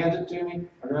 Guy hands it to me.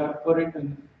 I grab it, put it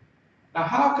in. Now,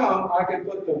 how come I could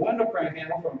put the window crank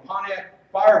handle from Pontiac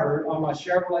Firebird on my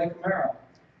Chevrolet Camaro?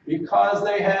 Because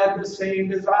they had the same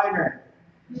designer.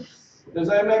 Does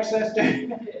that make sense to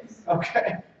you?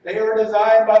 Okay. They were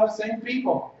designed by the same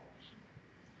people.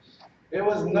 It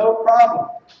was no problem,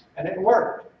 and it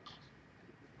worked.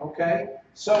 Okay?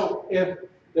 So if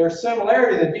there's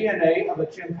similarity in the DNA of a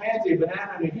chimpanzee, a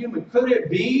banana, and a human, could it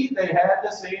be they had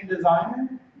the same designer?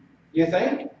 You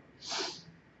think?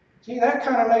 See, that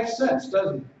kind of makes sense,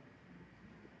 doesn't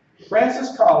it?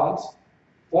 Francis Collins,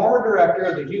 former director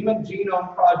of the Human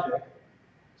Genome Project,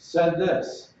 said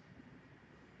this: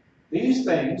 these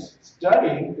things,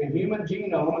 studying the human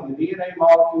genome and the DNA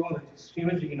molecule in the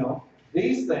human genome,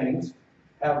 these things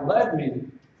have led me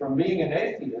from being an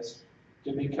atheist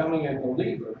to becoming a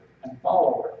believer and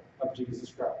follower of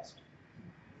Jesus Christ.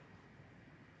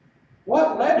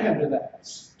 What led him to that?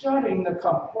 Studying the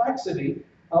complexity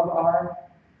of our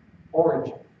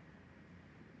origin.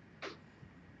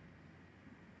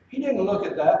 He didn't look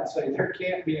at that and say, there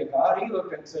can't be a God. He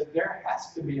looked at it and said, there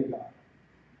has to be a God.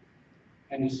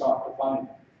 And he sought to find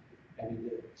him. And he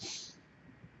did.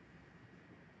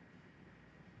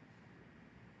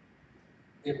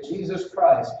 If Jesus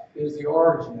Christ is the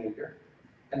originator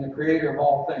and the creator of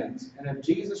all things, and if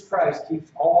Jesus Christ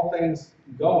keeps all things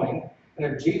going, and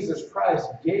if Jesus Christ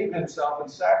gave himself and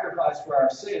sacrificed for our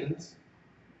sins,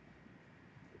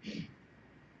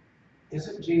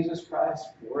 isn't Jesus Christ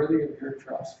worthy of your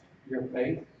trust, your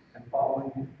faith, and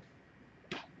following him?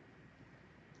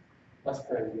 Let's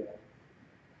pray together.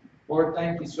 Lord,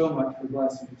 thank you so much for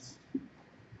blessing us.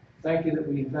 Thank you that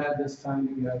we've had this time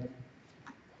together.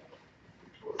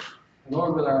 And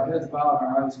Lord, with our heads bowed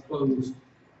and our eyes closed,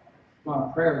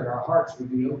 my prayer that our hearts would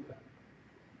be open.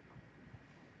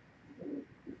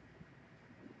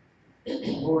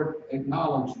 Lord,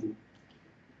 acknowledge you,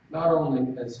 not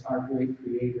only as our great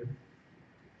Creator,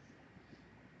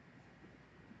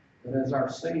 but as our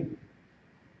Savior,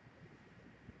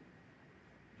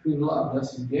 who loved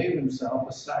us and gave himself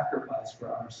a sacrifice for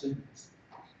our sins.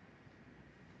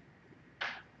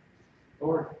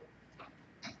 Lord,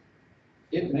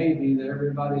 it may be that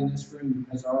everybody in this room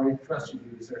has already trusted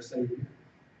you as their Savior.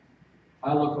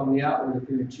 I look on the outward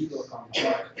appearance, you look on the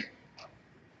heart.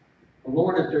 But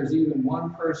Lord, if there's even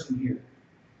one person here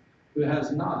who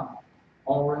has not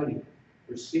already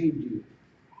received you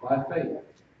by faith,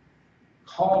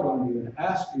 called on you and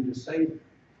asked you to save them,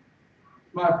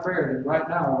 my prayer that right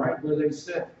now, right where they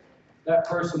sit, that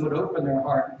person would open their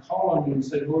heart and call on you and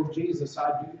say, Lord Jesus,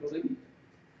 I do believe.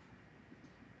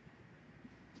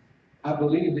 I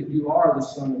believe that you are the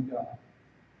Son of God.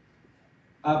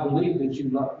 I believe that you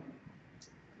love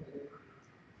me.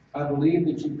 I believe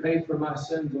that you paid for my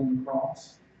sins on the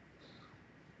cross.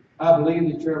 I believe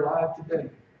that you're alive today.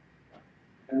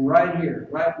 And right here,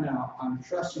 right now, I'm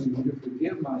trusting you to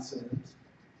forgive my sins,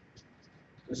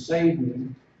 to save me,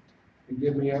 and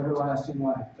give me everlasting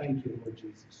life. Thank you, Lord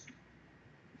Jesus.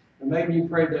 And maybe you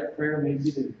prayed that prayer, maybe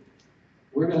you didn't.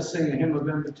 We're going to sing a hymn of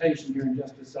invitation here in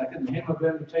just a second. The hymn of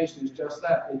invitation is just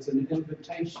that. It's an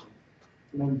invitation.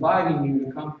 I'm inviting you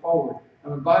to come forward.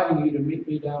 I'm inviting you to meet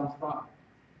me down front.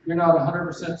 If you're not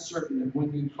 100% certain that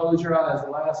when you close your eyes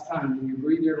the last time, when you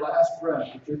breathe your last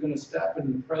breath, that you're going to step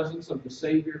into the presence of the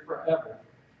Savior forever,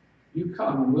 you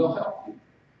come and we'll help you.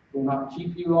 We'll not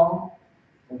keep you long.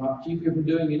 We'll not keep you from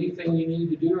doing anything you need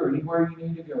to do or anywhere you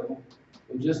need to go.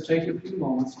 We'll just take a few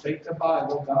moments, take the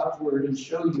Bible, God's Word, and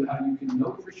show you how you can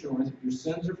know for sure that your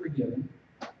sins are forgiven,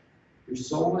 your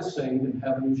soul is saved, and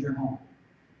heaven is your home.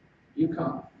 You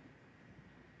come.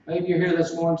 Maybe you're here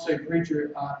this morning and say,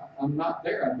 Preacher, I'm not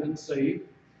there. I've been saved.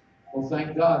 Well,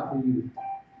 thank God for you.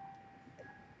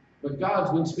 But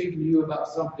God's been speaking to you about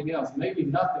something else. Maybe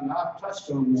nothing I've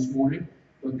touched on this morning,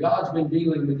 but God's been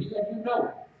dealing with you, and you know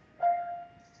it.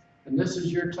 And this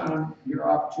is your time, your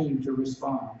opportunity to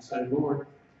respond and say, Lord,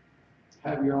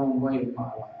 have your own way in my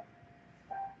life.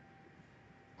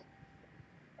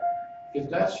 If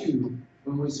that's you,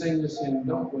 when we sing this hymn,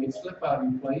 don't wait. Slip out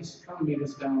of your place. Come meet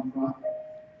us down front.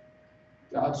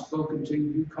 God's spoken to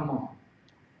you. You come on.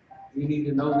 You need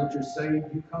to know that you're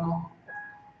saved. You come on.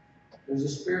 There's a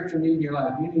spiritual need in your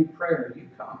life. You need prayer. You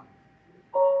come.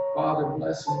 Father,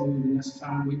 bless and move in this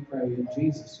time we pray in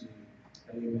Jesus'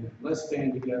 name. Amen. Let's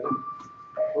stand together.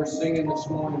 We're singing this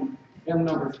morning hymn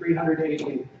number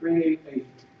 388. 388.